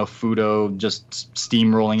 you know, Fudo just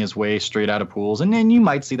steamrolling his way straight out of pools. And then you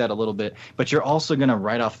might see that a little bit, but you're also going to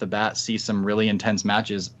right off the bat see some really intense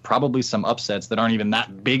matches, probably some upsets that aren't even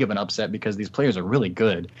that big of an upset because these players are really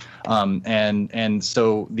good. And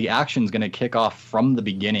so the action's going to kick off from the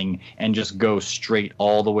beginning and just go straight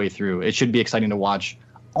all the way through. It should be exciting to watch.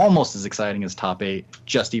 Almost as exciting as top 8,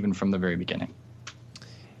 just even from the very beginning.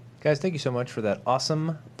 Guys, thank you so much for that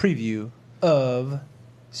awesome preview of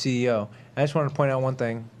CEO. I just wanted to point out one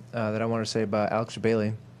thing that I want to say about Alex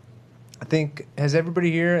Bailey. I think, has everybody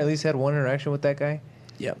here at least had one interaction with that guy?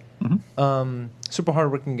 Yep. Mm-hmm. Super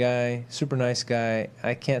hardworking guy, super nice guy.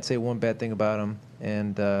 I can't say one bad thing about him,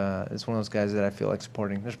 and it's one of those guys that I feel like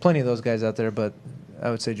supporting. There's plenty of those guys out there, but I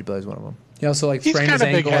would say Jabeli is one of them. He also like He's sprained his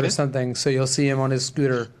kinda ankle or big-headed. something, so you'll see him on his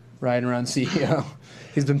scooter riding around CEO.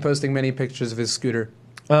 He's been posting many pictures of his scooter.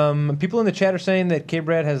 People in the chat are saying that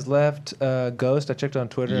K-Brad has left Ghost. I checked on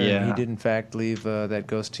Twitter, and he Yeah. did in fact leave that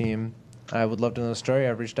Ghost team. I would love to know the story.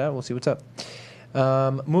 I've reached out. We'll see what's up.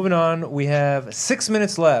 Moving on, we have 6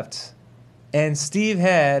 minutes left, and Steve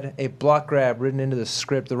had a block grab written into the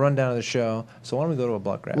script, the rundown of the show. So why don't we go to a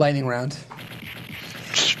block grab? Lightning round.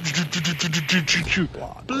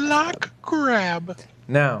 Block grab.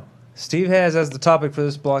 Now, Steve has as the topic for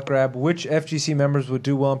this block grab which FGC members would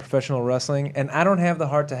do well in professional wrestling, and I don't have the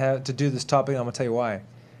heart to do this topic. I'm gonna tell you why.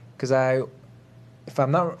 Because if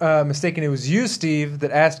I'm not mistaken, it was you, Steve,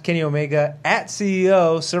 that asked Kenny Omega at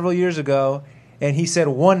CEO several years ago, and he said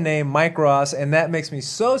one name, Mike Ross, and that makes me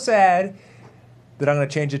so sad that I'm gonna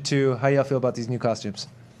change it to how y'all feel about these new costumes.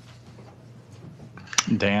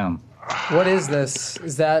 Damn. What is this?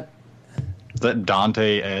 Is that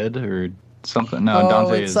Dante Ed or something? No,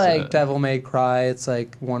 Dante it's is like Devil May Cry. It's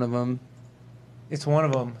like one of them. It's one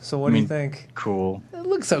of them. So what do you think? Cool. It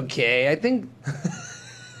looks okay. I think.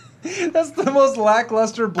 That's the most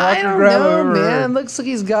lackluster blocker I don't grab I've know, ever man. heard. Looks like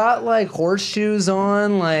he's got like horseshoes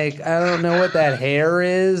on. Like I don't know what that hair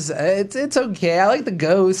is. It's okay. I like the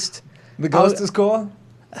ghost. The ghost is cool?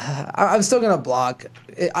 I'm still gonna block.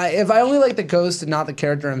 If I only like the ghost and not the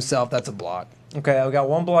character himself, that's a block. Okay, I've got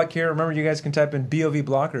one block here. Remember, you guys can type in BOV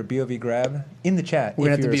block or BOV grab in the chat. We're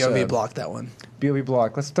gonna have to you're a BOV sub. block that one. BOV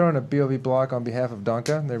block. Let's throw in a BOV block on behalf of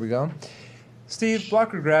Donka. There we go. Steve,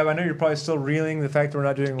 block or grab? I know you're probably still reeling the fact that we're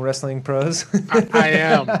not doing wrestling pros. I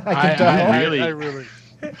am. can tell.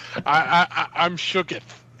 I'm shooketh.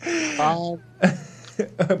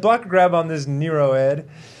 Block or grab on this Nero Ed.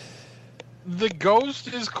 The ghost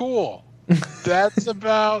is cool. That's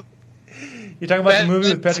about. You're talking about the movie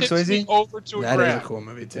with Patrick tips me Swayze? over to a That grab. is a cool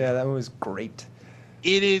movie too. Yeah, that one was great.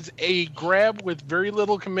 It is a grab with very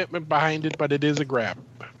little commitment behind it, but it is a grab.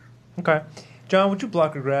 Okay. John, would you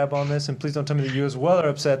block or grab on this? And please don't tell me that you as well are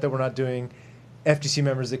upset that we're not doing FGC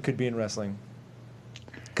members that could be in wrestling.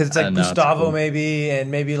 Because it's like No, it's Gustavo cool. maybe, and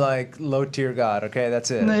maybe like low tier god. Okay, that's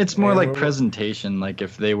it. It's more And like we're- presentation. Like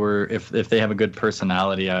if they have a good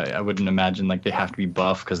personality, I wouldn't imagine like they have to be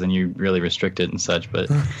buff because then you really restrict it and such. But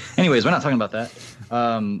anyways, we're not talking about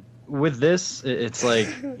that. With this, it's like,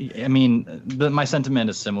 I mean, my sentiment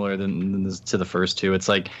is similar to the first two. It's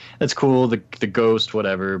like, it's cool, the ghost,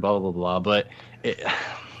 whatever, blah, blah, blah. But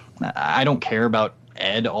I don't care about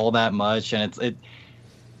Ed all that much. And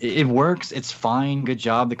it works. It's fine. Good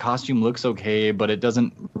job. The costume looks okay, but it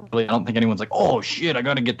doesn't really, I don't think anyone's like, oh shit, I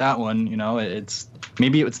got to get that one. You know,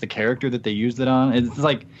 maybe it's the character that they used it on. It's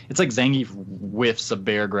like Zangief whiffs a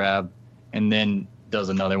bear grab and then does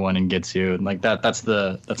another one and gets you. And like that's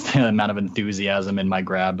the amount of enthusiasm in my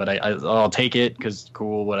grab, but I'll take it because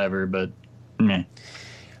cool, whatever, but meh.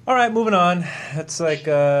 All right, moving on. That's like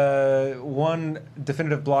one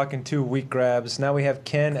definitive block and two weak grabs. Now we have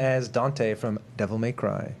Ken as Dante from Devil May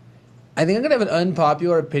Cry. I think I'm gonna have an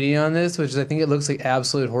unpopular opinion on this, which is I think it looks like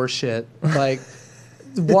absolute horseshit. Like,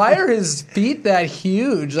 why are his feet that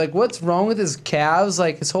huge? Like, what's wrong with his calves?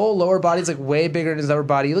 Like, his whole lower body's like way bigger than his upper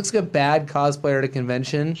body. He looks like a bad cosplayer at a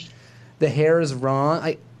convention. The hair is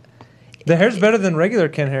wrong. The hair's better than regular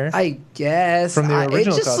Ken hair. I guess From the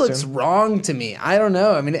original it just costume. looks wrong to me. I don't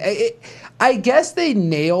know. I mean, I guess they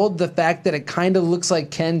nailed the fact that it kind of looks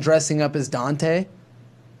like Ken dressing up as Dante.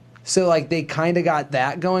 So like they kind of got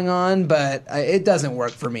that going on, but it doesn't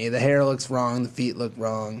work for me. The hair looks wrong. The feet look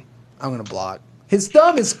wrong. I'm gonna block. His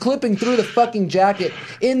thumb is clipping through the fucking jacket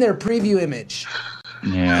in their preview image.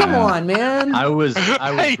 Yeah. Come on, man. I was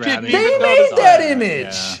I grabbing. didn't They even made notice that that.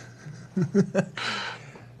 image.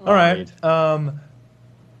 All right.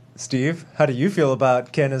 Steve, how do you feel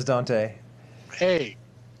about Ken as Dante? Hey,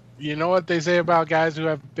 you know what they say about guys who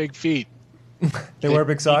have big feet? They wear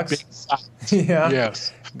big socks? Big socks. Yeah.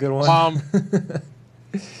 Yes. Good one.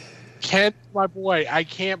 Ken, my boy, I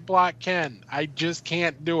can't block Ken. I just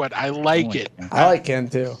can't do it. I like it. I like Ken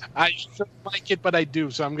too. I shouldn't like it, but I do,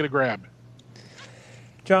 so I'm going to grab.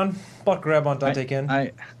 John, block grab on Dante Ken.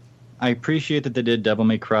 I appreciate that they did Devil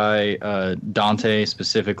May Cry, Dante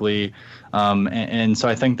specifically, and so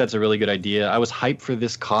I think that's a really good idea. I was hyped for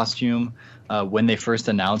this costume when they first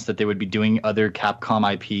announced that they would be doing other Capcom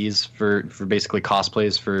IPs for basically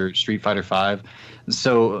cosplays for Street Fighter V.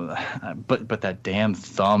 So, but that damn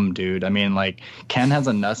thumb, dude. I mean, like Ken has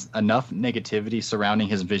enough negativity surrounding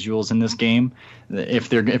his visuals in this game.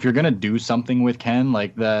 If you're gonna do something with Ken,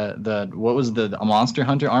 like the what was the Monster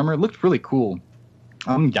Hunter armor, it looked really cool.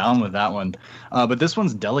 I'm down with that one. But this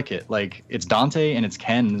one's delicate. Like, it's Dante and it's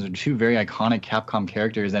Ken. Those are two very iconic Capcom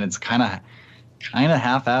characters, and it's kind of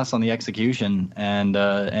half-ass on the execution.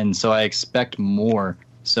 And so I expect more.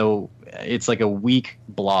 So it's like a weak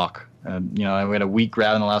block. We had a weak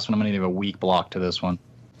grab in the last one. I'm going to give a weak block to this one.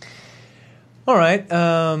 All right.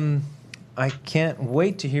 I can't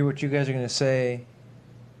wait to hear what you guys are going to say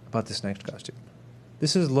about this next costume.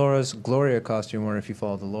 This is Laura's Gloria costume, or if you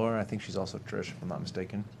follow the lore, I think she's also Trish, if I'm not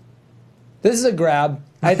mistaken. This is a grab.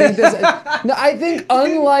 I think this. No, I think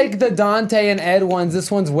unlike the Dante and Ed ones, this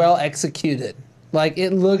one's well executed. Like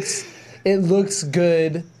it looks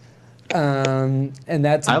good, and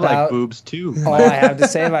that's I about like boobs too. all I have to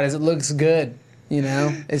say about it. Is it looks good. You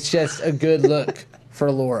know, it's just a good look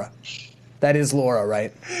for Laura. That is Laura,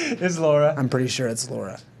 right? It's Laura. I'm pretty sure it's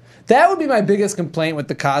Laura. That would be my biggest complaint with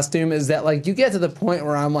the costume is that like you get to the point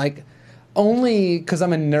where I'm like, only because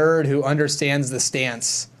I'm a nerd who understands the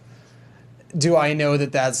stance do I know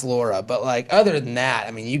that that's Laura. But like other than that,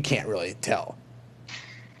 I mean, you can't really tell.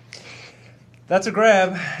 That's a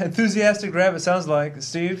grab. Enthusiastic grab, it sounds like.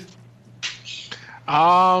 Steve?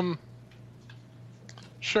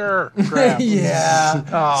 Sure, grab. Yeah.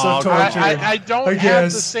 Oh, so tortured. I don't I have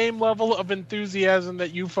guess. the same level of enthusiasm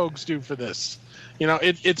that you folks do for this. You know,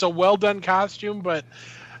 it's a well done costume, but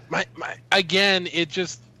my again, it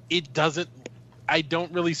doesn't. I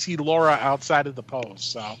don't really see Laura outside of the pose.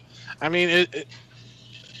 So, I mean,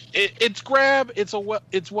 it's grab. It's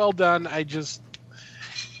well done.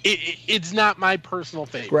 It's not my personal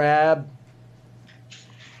favorite. Grab.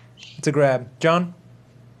 It's a grab. John?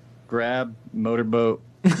 Grab, motorboat.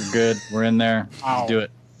 We're good. We're in there. Wow. Let's do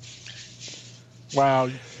it. Wow,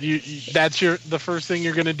 that's the first thing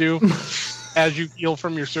you're gonna do as you heal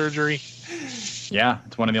from your surgery. Yeah,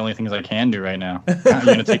 it's one of the only things I can do right now. You're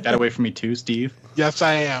gonna take that away from me too, Steve? Yes,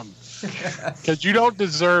 I am. Because you don't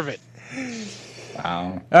deserve it.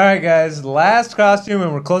 Wow. All right, guys. Last costume,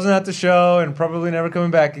 and we're closing out the show and probably never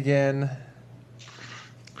coming back again.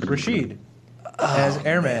 Rashid as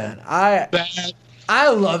Airman. I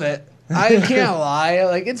love it. I can't lie.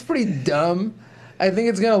 Like it's pretty dumb. I think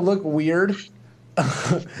it's gonna look weird.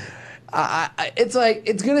 It's like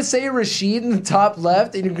it's gonna say Rashid in the top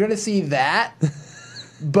left, and you're gonna see that.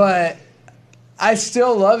 But I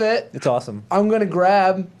still love it. It's awesome. I'm gonna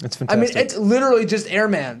grab. It's I mean, fantastic. it's literally just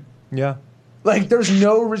Airman. Yeah. Like there's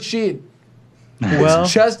no Rashid. Well,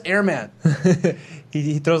 It's just Airman,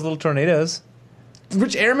 he throws little tornadoes.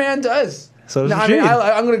 which Airman does. So does No, I mean, Rashid.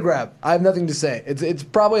 I'm gonna grab. I have nothing to say. It's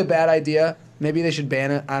probably a bad idea. Maybe they should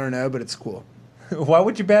ban it. I don't know, but it's cool. Why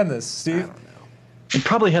would you ban this, Steve? It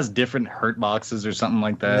probably has different hurt boxes or something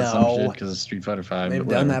like that. No. Some shit because of Street Fighter 5. They've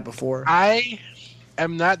done that before. I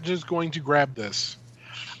am not just going to grab this.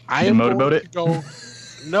 I You am motorboat going it? to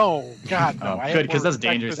go. No, God, no. Oh, I have good, because more that's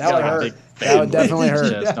respect dangerous. for That would It's got a hurt. big That would fan. definitely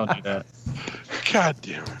hurt. Yes, don't do that. God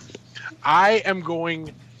damn it. I am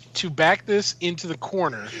going to back this into the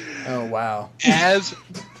corner Oh wow. as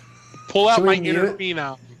pull out Should we my mute inner it?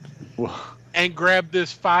 phenom and grab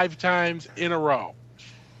this 5 times in a row.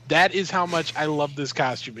 That is how much I love this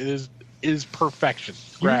costume. It is perfection.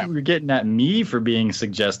 Grab. You were getting at me for being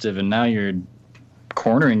suggestive, and now you're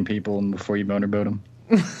cornering people before you motorboat them.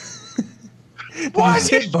 Why you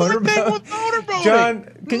say is your thing motorboat? with motorboating? John,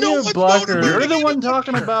 can No, you it's block her? motorboating. You're the one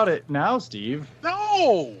talking about it now, Steve.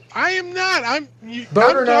 No, I am not. I'm Vote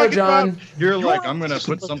I'm or no, talking John? about- You're like, I'm going to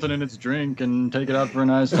put something in its drink and take it out for a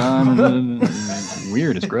nice time.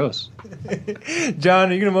 Weird. It's gross.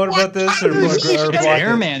 John, are you gonna motorboat What? this or It's block it?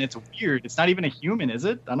 Airman. It's weird. It's not even a human, is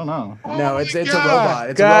it? I don't know. Oh No, my it's a God. robot.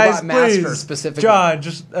 It's Guys, a robot master please, specifically. John,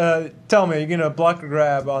 just tell me, are you gonna block or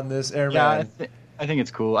grab on this Airman? Yeah, I think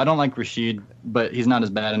it's cool. I don't like Rashid, but he's not as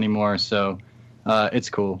bad anymore, so it's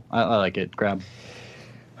cool. I like it. Grab.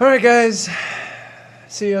 All right, guys.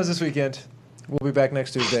 See you guys this weekend. We'll be back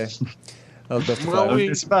next Tuesday. That was best of Well, five.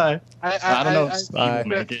 we- Bye. I don't know. I Steve Bye. will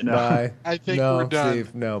make it. No. Bye. I think no, we're done.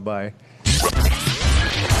 Steve. No, bye.